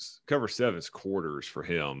 cover 7 is quarters for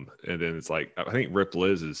him, and then it's like I think Rip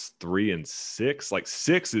Liz is 3 and 6. Like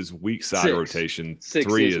 6 is weak side rotation.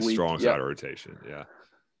 3 is weak, strong side rotation.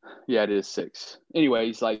 Yeah, it is 6.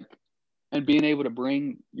 Anyways, like, and being able to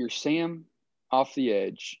bring your Sam off the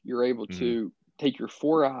edge, you're able to take your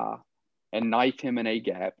 4-eye and knife him in a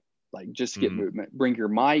gap, like just get movement. Bring your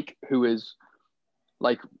Mike, who is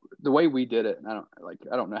like the way we did it. And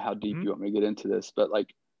I don't know how deep you want me to get into this, but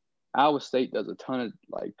like Iowa State does a ton of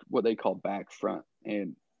like what they call back front,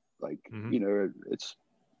 and like you know it's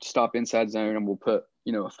stop inside zone, and we'll put a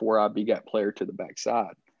 4-eye B gap player to the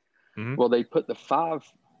backside. Well, they put the 5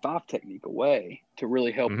 technique away to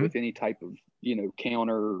really help with any type of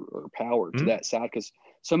counter or power to that side, because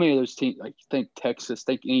so many of those teams, like think Texas,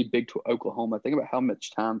 think any Big 12, Oklahoma, think about how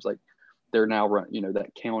much times like they're now run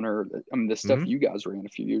that counter. I mean the stuff you guys ran a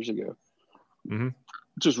few years ago,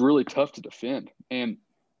 just really tough to defend. And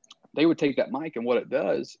they would take that mic, and what it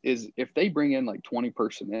does is if they bring in like 20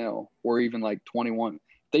 personnel or even like 21,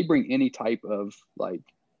 they bring any type of like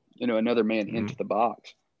another man into the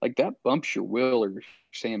box, like that bumps your Will or your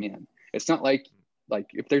Sam in. It's not like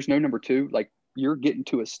if there's no number 2, like you're getting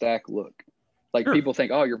to a stack look. Like people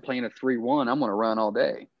think, oh, you're playing a 3-1, I'm going to run all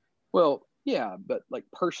day. Well, yeah, but like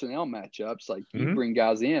personnel matchups, like you bring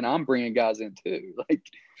guys in, I'm bringing guys in too. Like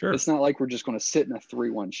it's not like we're just going to sit in a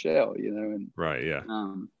 3-1 shell, and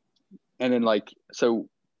and then like so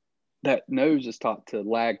that nose is taught to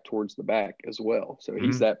lag towards the back as well. So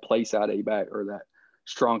he's that play side A back or that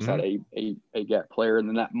strong side a gap player. And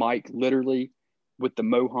then that Mike, literally with the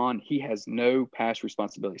Mohan, he has no pass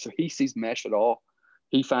responsibility. So he sees mesh at all.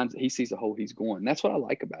 He sees a hole, he's going. That's what I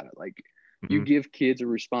like about it. Like you give kids a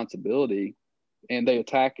responsibility and they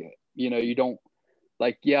attack it. You don't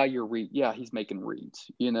like, he's making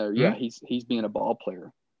reads, he's being a ball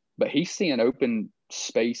player, but he's seeing open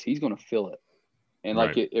space. He's going to fill it. And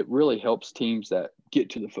like it really helps teams that get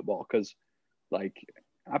to the football. Cause like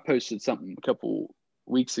I posted something a couple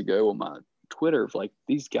weeks ago on my Twitter of like,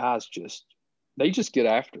 these guys they just get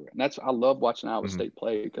after it. And I love watching Iowa State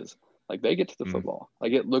play, because like they get to the football.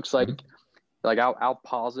 Like it looks like I'll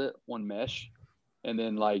pause it one mesh and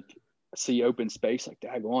then like see open space, like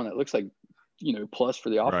daggone, it looks like, plus for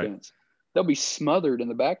the offense. They'll be smothered in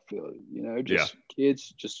the backfield,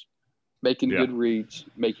 kids just making good reads,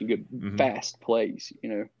 making good fast plays,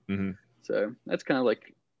 So that's kind of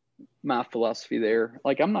like my philosophy there.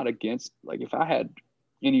 Like I'm not against, like if I had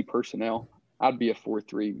any personnel, I'd be a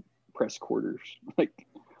 4-3 press quarters, like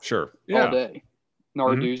all day.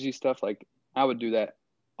 Narduzzi stuff, like I would do that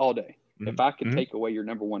all day. If I could take away your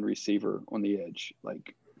number 1 receiver on the edge,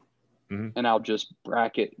 like and I'll just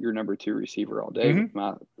bracket your number 2 receiver all day with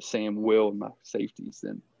my Sam, Will, and my safeties,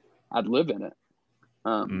 then I'd live in it.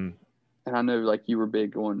 And I know like you were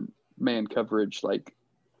big on man coverage. Like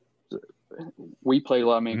we played a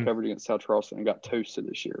lot of man coverage against South Charleston and got toasted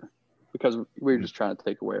this year because we were just trying to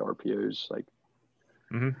take away RPOs. Like,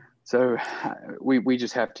 so we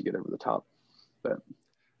just have to get over the top. But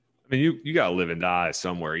I mean, you got to live and die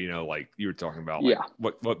somewhere, like you were talking about, like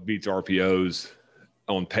what beats RPOs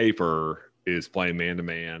on paper is playing man to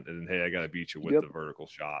man. And then, hey, I got to beat you with the vertical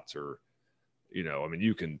shots, or, I mean,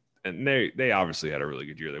 you can. And they obviously had a really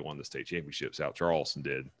good year. They won the state championship. South Charleston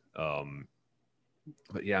did.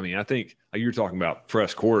 But yeah, I mean, I think like you were talking about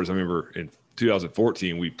press quarters. I remember in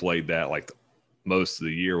 2014 we played that like most of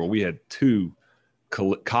the year. Well, we had 2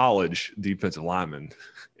 college defensive linemen,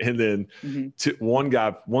 and then one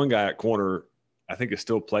guy at corner, I think is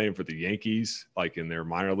still playing for the Yankees, like in their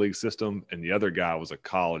minor league system, and the other guy was a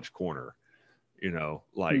college corner. It all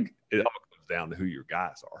comes down to who your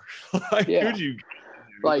guys are. Like, who do you?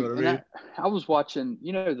 Like, and I was watching,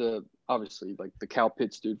 obviously like the Cal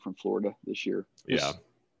Pitts dude from Florida this year.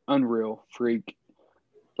 Unreal freak.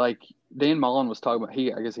 like Dan Mullen was talking about,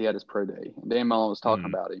 I guess he had his pro day, and Dan Mullen was talking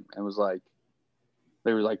about him and was like,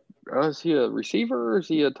 they were like, oh, is he a receiver or is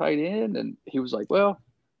he a tight end? And he was like, well,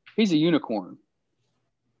 he's a unicorn.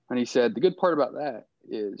 And he said, the good part about that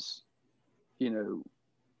is,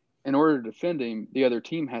 in order to defend him, the other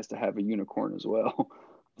team has to have a unicorn as well.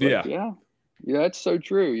 Yeah. Yeah, that's so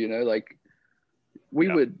true. Like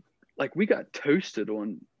we got toasted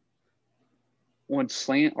on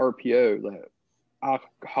slant RPO that I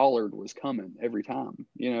hollered was coming every time.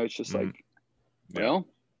 It's just like, well,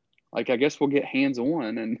 like I guess we'll get hands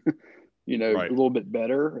on and a little bit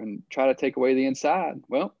better and try to take away the inside.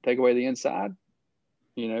 Well, take away the inside.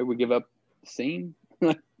 We give up the seam.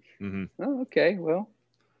 Oh, okay, well,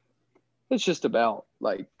 it's just about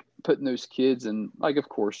like putting those kids in, like, of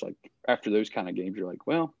course, like after those kind of games, you're like,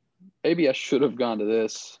 well, maybe I should have gone to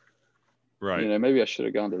this. Right. Maybe I should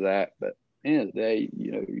have gone to that. But at the end of the day,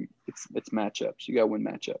 it's matchups. You got to win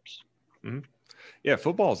matchups. Mm-hmm. Yeah,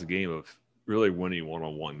 football is a game of really winning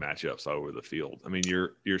one-on-one matchups all over the field. I mean,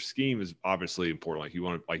 your scheme is obviously important. Like you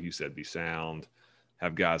want to, like you said, be sound,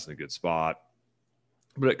 have guys in a good spot.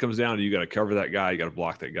 But it comes down to you got to cover that guy, you got to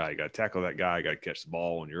block that guy, you got to tackle that guy, you got to catch the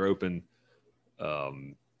ball when you're open.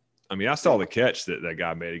 I mean, I saw the catch that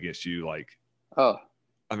guy made against you. Like, oh,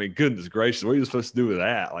 I mean, goodness gracious, what are you supposed to do with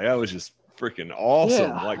that? Like, that was just freaking awesome.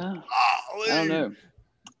 Yeah. Like, I don't know.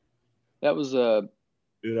 That was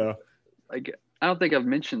like, I don't think I've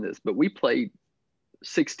mentioned this, but we played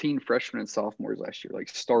 16 freshmen and sophomores last year. Like,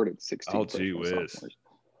 started 16. Oh, gee whiz. Sophomores.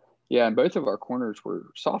 Yeah, and both of our corners were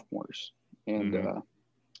sophomores, and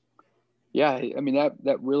yeah, I mean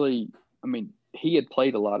that really, I mean, he had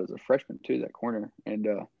played a lot as a freshman too, that corner, and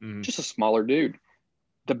just a smaller dude.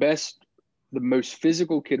 The most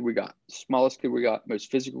physical kid we got, smallest kid we got, most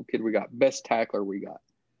physical kid we got, best tackler we got.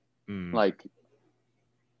 Like,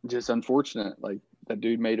 just unfortunate. Like, that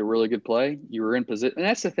dude made a really good play. You were in position, and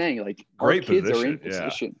that's the thing. Like, great our kids position. are in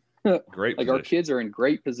position. Yeah. Great. Like, position. our kids are in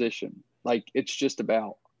great position. Like, it's just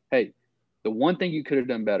about, hey, the one thing you could have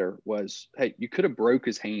done better was, hey, you could have broke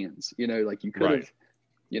his hands. Like you could have,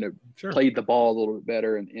 played the ball a little bit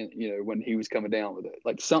better, and when he was coming down with it,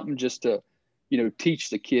 like something just to, teach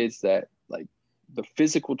the kids that, like, the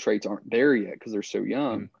physical traits aren't there yet because they're so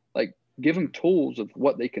young. Like, give them tools of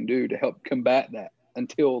what they can do to help combat that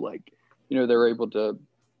until, like, they're able to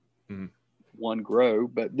one, grow,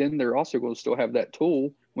 but then they're also going to still have that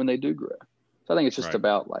tool when they do grow. So I think it's just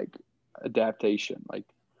about, like, adaptation. Like,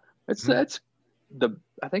 I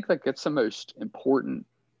think, like, that's the most important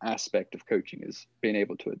aspect of coaching, is being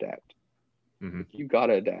able to adapt. You got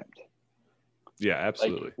to adapt. Yeah,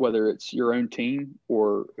 absolutely. Like, whether it's your own team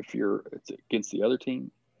or if it's against the other team,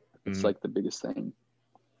 it's like the biggest thing.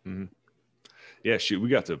 Yeah, shoot, we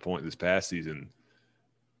got to a point this past season.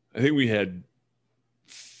 I think we had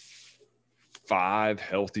 5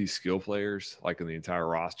 healthy skill players, like, in the entire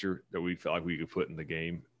roster that we felt like we could put in the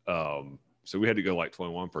game. So we had to go like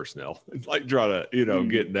 21 personnel, like, try to,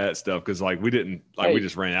 get that stuff. Cause like we didn't, like, we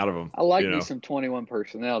just ran out of them. I like me some 21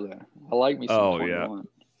 personnel though. I like me some 21. Yeah.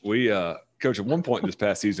 We, coach, at one point this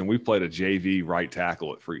past season, we played a JV right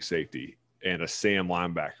tackle at free safety and a Sam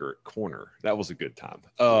linebacker at corner. That was a good time.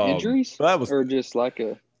 Injuries? Or just like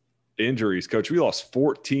injuries, coach. We lost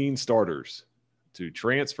 14 starters to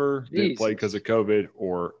transfer, didn't play because of COVID,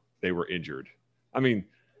 or they were injured. I mean,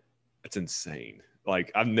 that's insane.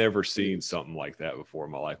 Like, I've never seen something like that before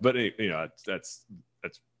in my life. But that's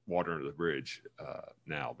water under the bridge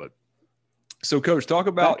now. But so, coach, talk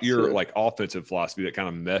about your like offensive philosophy that kind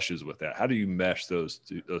of meshes with that. How do you mesh those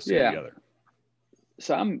two together?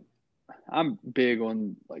 So I'm big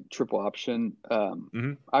on, like, triple option.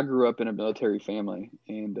 I grew up in a military family,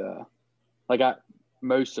 and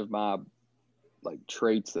most of my, like,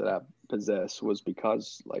 traits that I possess was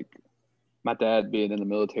because, like, my dad being in the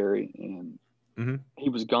military, and he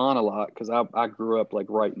was gone a lot because I grew up, like,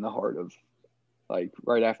 right in the heart of, like,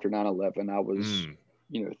 right after 9/11. I was,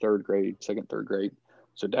 third grade.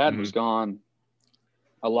 So dad was gone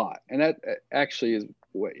a lot. And that actually is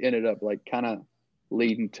what ended up, like, kind of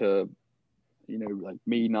leading to, like,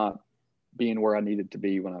 me not being where I needed to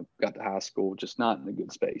be when I got to high school, just not in a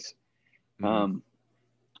good space.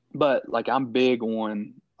 But, like, I'm big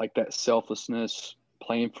on, like, that selflessness,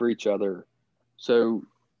 playing for each other. So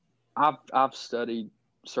I've studied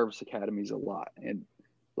service academies a lot, and,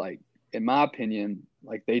 like, in my opinion,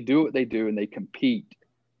 like, they do what they do and they compete,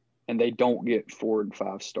 and they don't get 4 and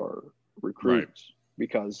 5 star recruits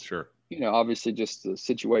because, obviously just the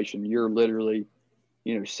situation, you're literally,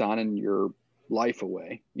 signing your life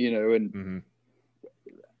away, and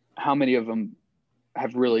how many of them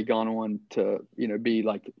have really gone on to, be,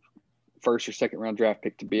 like, first or second round draft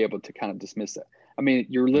pick to be able to kind of dismiss that. I mean,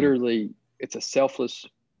 you're literally, it's a selfless,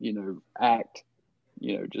 act,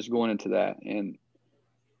 just going into that. And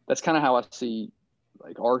that's kind of how I see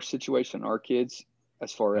like our situation, our kids,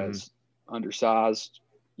 as far as undersized,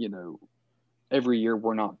 every year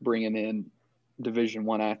we're not bringing in Division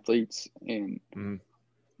I athletes. And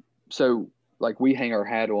so like we hang our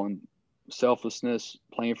hat on selflessness,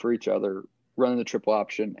 playing for each other, running the triple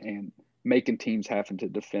option, and making teams having to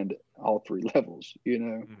defend all three levels,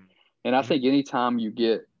 And I think anytime you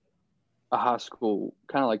get a high school,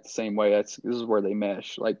 kind of like the same way, this is where they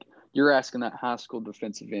mesh. Like you're asking that high school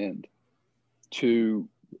defensive end to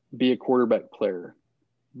be a quarterback player,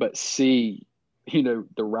 but see, the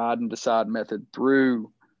ride and decide method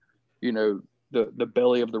through, the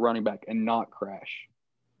belly of the running back and not crash,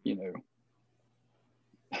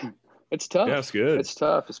 It's tough. Yeah, that's good. It's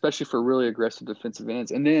tough, especially for really aggressive defensive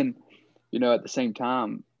ends. And then, at the same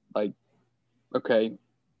time, like, okay,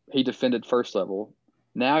 he defended first level.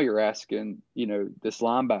 Now you're asking, this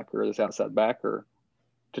linebacker, this outside backer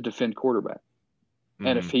to defend quarterback.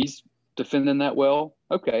 And if he's defending that well,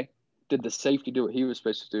 okay, did the safety do what he was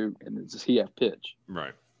supposed to do? And does he have pitch?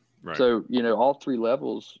 Right. So, all three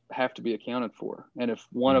levels have to be accounted for. And if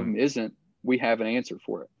one of them isn't, we have an answer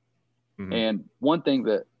for it. And one thing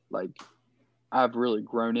that, like, I've really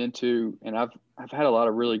grown into, and I've had a lot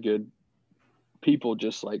of really good people,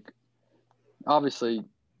 just like, obviously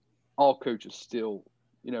all coaches still,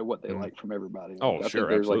 what they like from everybody. Like, I think sure,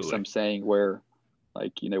 there's absolutely. like some saying where,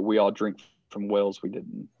 like, we all drink from wells we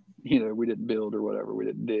didn't build, or whatever, we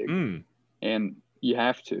didn't dig. And you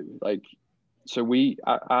have to, like, so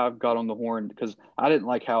I've got on the horn because I didn't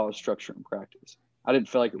like how I was structuring practice. I didn't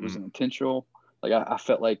feel like it was intentional. Like I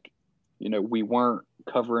felt like, we weren't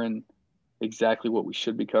covering exactly what we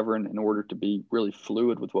should be covering in order to be really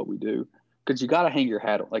fluid with what we do. Because you got to hang your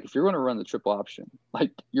hat on. Like if you're going to run the triple option,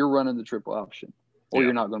 like you're running the triple option, or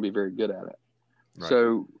you're not going to be very good at it. Right.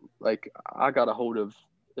 So like I got a hold of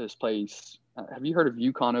this place. Have you heard of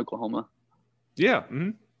Yukon, Oklahoma? Yeah.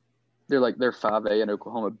 They're 5A in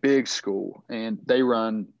Oklahoma, big school, and they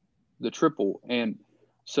run the triple. And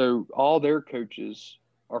so all their coaches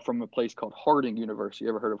are from a place called Harding University. You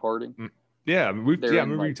ever heard of Harding? Yeah. I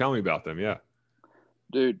remember you telling me about them. Yeah.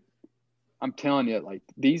 Dude, I'm telling you, like,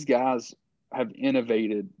 these guys have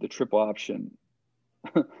innovated the triple option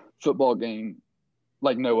football game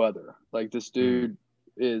like no other. Like this dude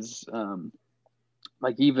is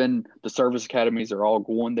like, even the service academies are all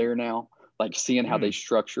going there now, like seeing how they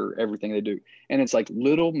structure everything they do. And it's like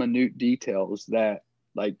little minute details that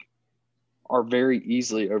like are very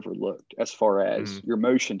easily overlooked as far as your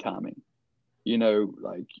motion timing,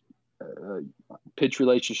 like pitch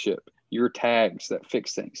relationship, your tags that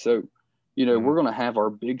fix things. So, we're going to have our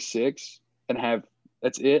big six and have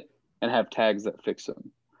tags that fix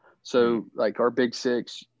them. So like our big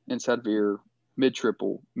six, inside veer, mid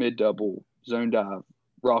triple, mid double, zone dive,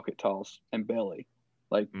 rocket toss, and belly.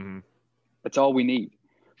 Like that's all we need.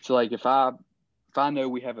 So like if I know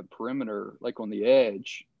we have a perimeter like on the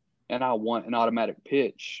edge and I want an automatic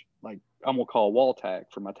pitch, like I'm gonna call a wall tag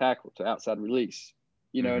for my tackle to outside release,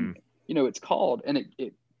 and it's called, and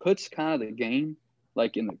it puts kind of the game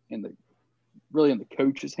like in the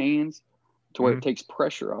coach's hands, to where it takes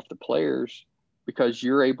pressure off the players, because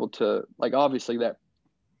you're able to, like, obviously that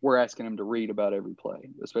we're asking them to read about every play,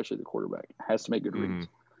 especially the quarterback has to make good reads.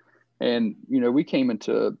 And, we came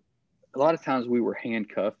into a lot of times we were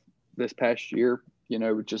handcuffed this past year,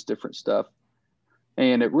 with just different stuff.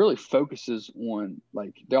 And it really focuses on,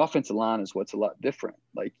 like, the offensive line is what's a lot different.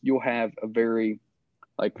 Like you'll have a very,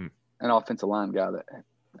 like an offensive line guy that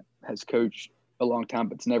has coached a long time,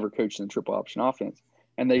 but's never coached in triple option offense.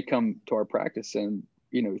 And they come to our practice and,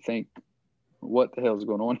 think, what the hell is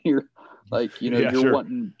going on here? Like, you're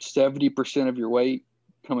wanting 70% of your weight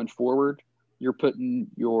coming forward. You're putting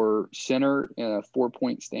your center in a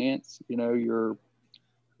 4-point stance. Your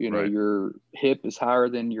hip is higher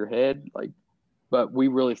than your head. Like, but we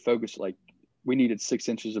really focused, like, we needed 6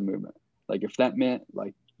 inches of movement. Like if that meant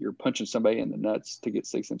like you're punching somebody in the nuts to get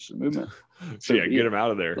 6 inches of movement. So get them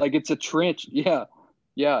out of there. Like it's a trench. Yeah.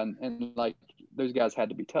 Yeah. And like those guys had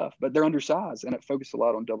to be tough, but they're undersized, and it focused a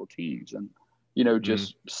lot on double teams and,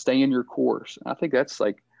 just stay in your course. I think that's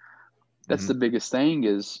the biggest thing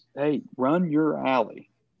is, hey, run your alley.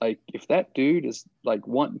 Like if that dude is like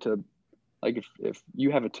wanting to, like if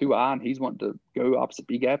you have a 2-eye and he's wanting to go opposite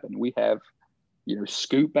B gap and we have,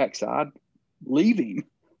 scoop backside, leave him.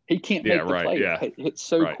 He can't make the play. Yeah. It's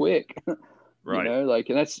so quick. Right. Like,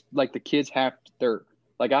 and that's like the kids they're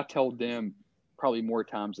like, I told them probably more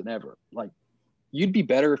times than ever, like, you'd be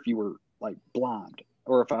better if you were like blind.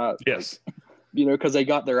 or if I, yes, because they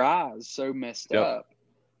got their eyes so messed up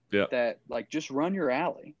Yep. that like just run your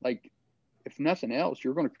alley. Like if nothing else,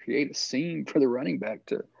 you're going to create a seam for the running back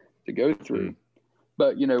to go through.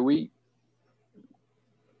 But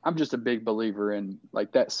I'm just a big believer in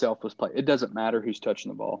like that selfless play. It doesn't matter who's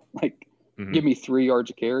touching the ball. Like give me 3 yards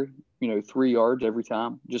of carry, 3 yards every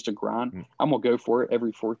time, just a grind. I'm going to go for it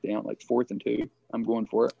every fourth down, like 4th and 2. I'm going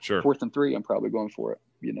for it. Sure. 4th and 3, I'm probably going for it.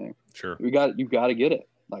 Sure. You got to get it.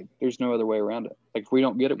 Like there's no other way around it. Like if we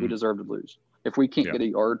don't get it, we deserve to lose. If we can't get a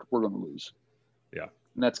yard, we're going to lose. Yeah.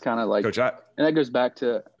 And that's kind of like, Coach, and that goes back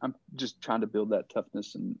to, I'm just trying to build that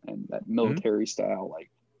toughness and that military style.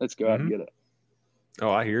 Like, let's go out and get it.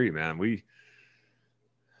 Oh, I hear you, man. We've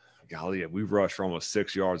rushed for almost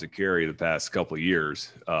 6 yards of carry the past couple of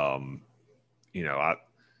years.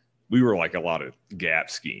 We were like a lot of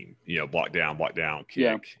gap scheme, block down,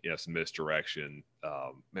 kick, some misdirection.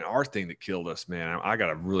 Man, our thing that killed us, man, I got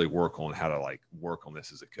to really work on how to like work on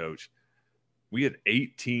this as a coach. We had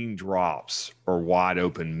 18 drops or wide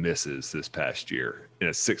open misses this past year in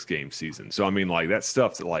a 6-game season. So, I mean, like that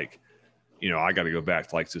stuff that like, I got to go back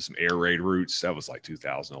to like to some air raid routes. That was like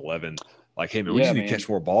 2011. Like, hey man, we just need to catch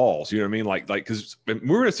more balls. You know what I mean? Like, cause we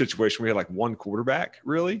were in a situation where we had like one quarterback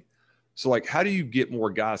really. So like, how do you get more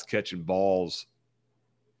guys catching balls?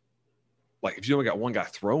 Like if you only got one guy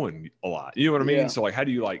throwing a lot, you know what I mean? Yeah. So like, how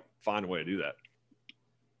do you like find a way to do that?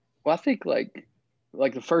 Well, I think like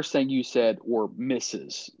the first thing you said, or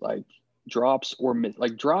misses, like drops or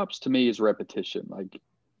like drops to me is repetition. Like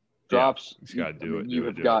drops, you got to do it. You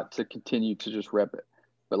have got to continue to just rep it.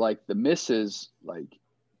 But like the misses, like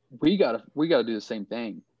we gotta do the same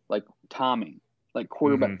thing. Like timing, like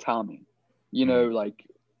quarterback timing. Like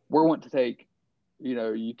we're wanting to take,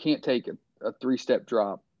 you can't take a 3-step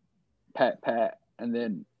drop, pat, and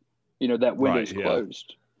then, that window's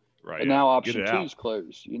closed. Right. And now option 2 is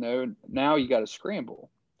closed. Now you got to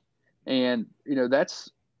scramble. And,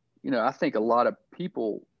 that's, I think a lot of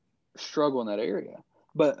people struggle in that area.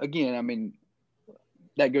 But again, I mean,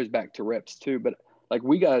 that goes back to reps too. But like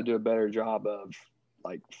we got to do a better job of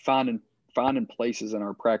like finding places in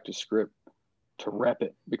our practice script to rep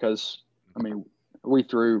it, because I mean, we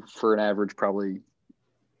threw for an average probably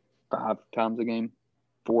 5 times a game,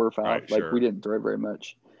 4 or 5. Right, like sure. We didn't throw very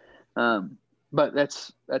much. But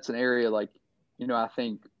that's an area like, I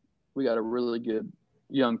think we got a really good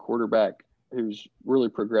young quarterback who's really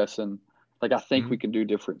progressing. Like I think we can do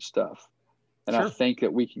different stuff. And I think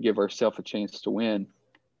that we can give ourselves a chance to win,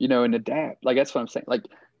 and adapt. Like that's what I'm saying. Like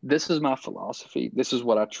this is my philosophy. This is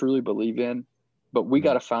what I truly believe in. But we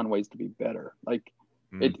got to find ways to be better. Like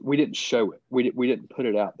we didn't show it. We didn't put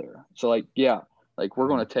it out there. So like we're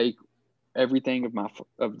going to take everything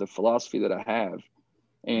of the philosophy that I have,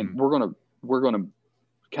 and we're going to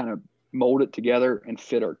kind of mold it together and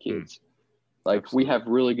fit our kids. Like Absolutely. we have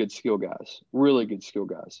really good skill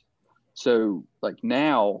guys. So like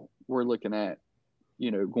now we're looking at,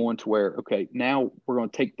 going to where, okay, now we're going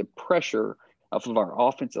to take the pressure off of our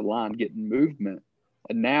offensive line getting movement.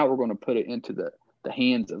 And now we're going to put it into the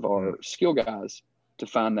hands of our skill guys to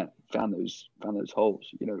find those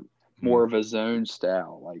holes, more of a zone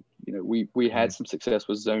style. Like, we had some success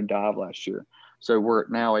with zone dive last year. So we're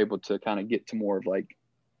now able to kind of get to more of like,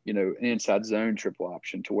 an inside zone triple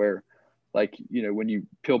option to where like, when you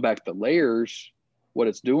peel back the layers, what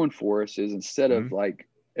it's doing for us is instead of like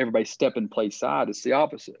everybody step and play side, it's the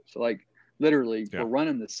opposite. So like literally we're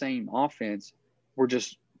running the same offense. We're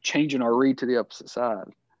just changing our read to the opposite side,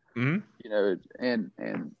 and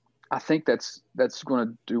I think that's going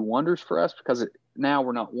to do wonders for us, because now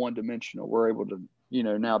we're not one dimensional. We're able to,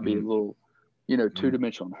 now be a little,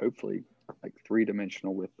 2-dimensional and hopefully like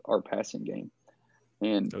 3-dimensional with our passing game,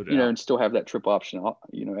 and, and still have that triple option,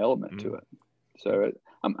 element to it. So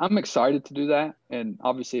I'm excited to do that. And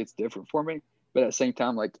obviously it's different for me, but at the same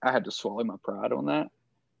time, like I had to swallow my pride on that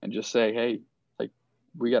and just say, hey, like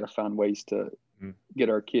we got to find ways to get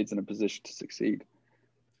our kids in a position to succeed.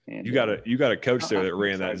 And you got a coach there that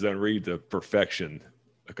ran that zone read to perfection.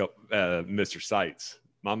 Mr. Sites,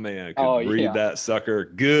 my man could read that sucker.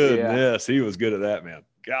 Goodness, he was good at that, man.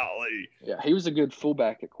 Golly. Yeah, he was a good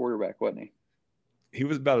fullback at quarterback, wasn't he? He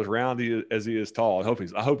was about as round as he is tall. I hope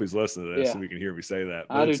he's listening to this so we can hear me say that.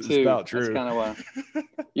 But I do too. It's about true. That's kind of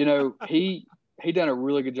why. He done a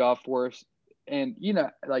really good job for us. And,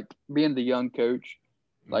 like being the young coach,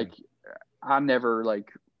 like I never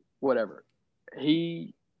like whatever.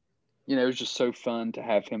 He, it was just so fun to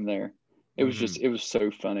have him there. It was it was so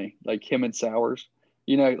funny. Like him and Sowers,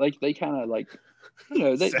 like they kind of like,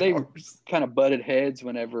 they kind of butted heads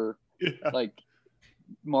whenever like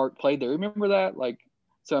Mark played there. Remember that? Like,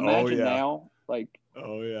 so imagine now, like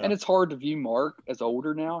Oh yeah. And it's hard to view Mark as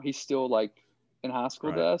older now. He's still like in high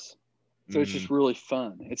school to us. So it's just really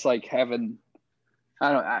fun. It's like having,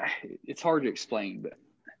 it's hard to explain, but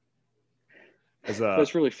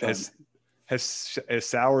it's really fun. Has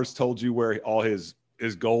Sowers told you where all his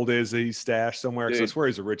gold is that he's stashed somewhere? Because I swear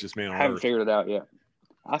he's the richest man on earth. I haven't figured it out yet.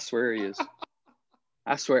 I swear he is.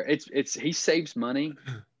 I swear it's he saves money.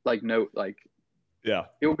 Yeah.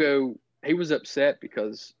 He was upset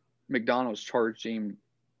because McDonald's charged him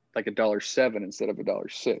like $1.07 instead of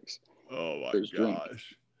 $1.06. Oh my gosh. Drink.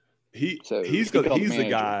 He's the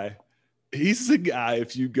guy. He's the guy,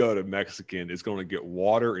 if you go to Mexican, is going to get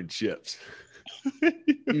water and chips. You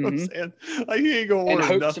know what I'm saying? Like, he ain't going to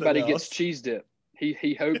order and hope somebody gets cheese dip.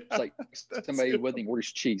 He hopes like somebody with him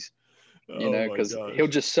orders cheese, because he'll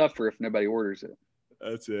just suffer if nobody orders it.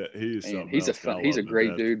 That's it. He's a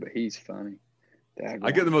great dude, but he's funny.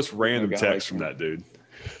 I get the most random text from that dude.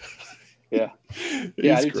 Yeah.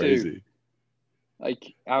 He's crazy. Too.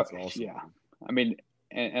 Like, awesome. Yeah. I mean,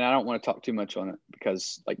 and I don't want to talk too much on it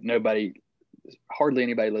because like hardly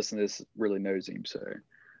anybody listening to this really knows him. So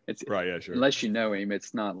it's right. Yeah, sure. Unless you know him,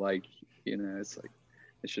 it's not like, it's like,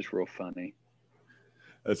 it's just real funny.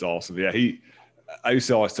 That's awesome. Yeah. I used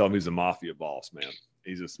to always tell him he's a mafia boss, man.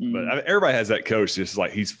 He's just, but I mean, everybody has that coach. Just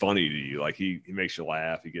like, he's funny to you. Like he makes you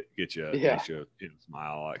laugh. He gets you, makes you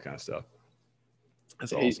smile, all that kind of stuff.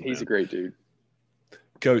 That's awesome. He's a great dude.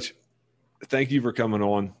 Coach, thank you for coming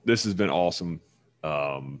on. This has been awesome.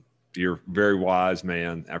 You're a very wise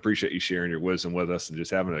man. I appreciate you sharing your wisdom with us and just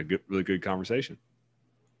having a really good conversation.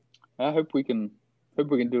 I hope we can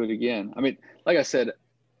do it again. I mean, like I said,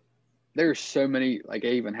 there's so many, like I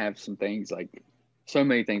even have some things, like so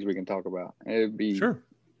many things we can talk about. It'd be, sure.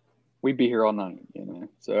 We'd be here all night,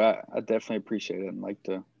 so I definitely appreciate it and like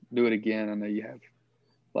to do it again. I know you have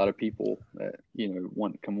a lot of people that,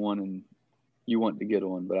 want to come on and you want to get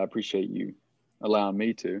on, but I appreciate you allowing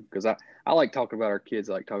me to, because I like talking about our kids.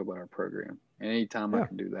 I like talking about our program, and anytime I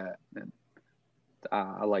can do that, then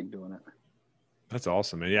I like doing it. That's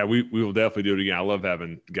awesome, man. Yeah, we will definitely do it again. I love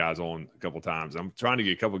having guys on a couple of times. I'm trying to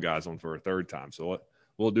get a couple of guys on for a third time, so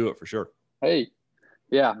we'll do it for sure. Hey,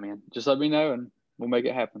 yeah, man. Just let me know, and we'll make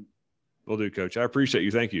it happen. Will do, Coach. I appreciate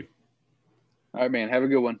you. Thank you. All right, man. Have a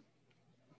good one.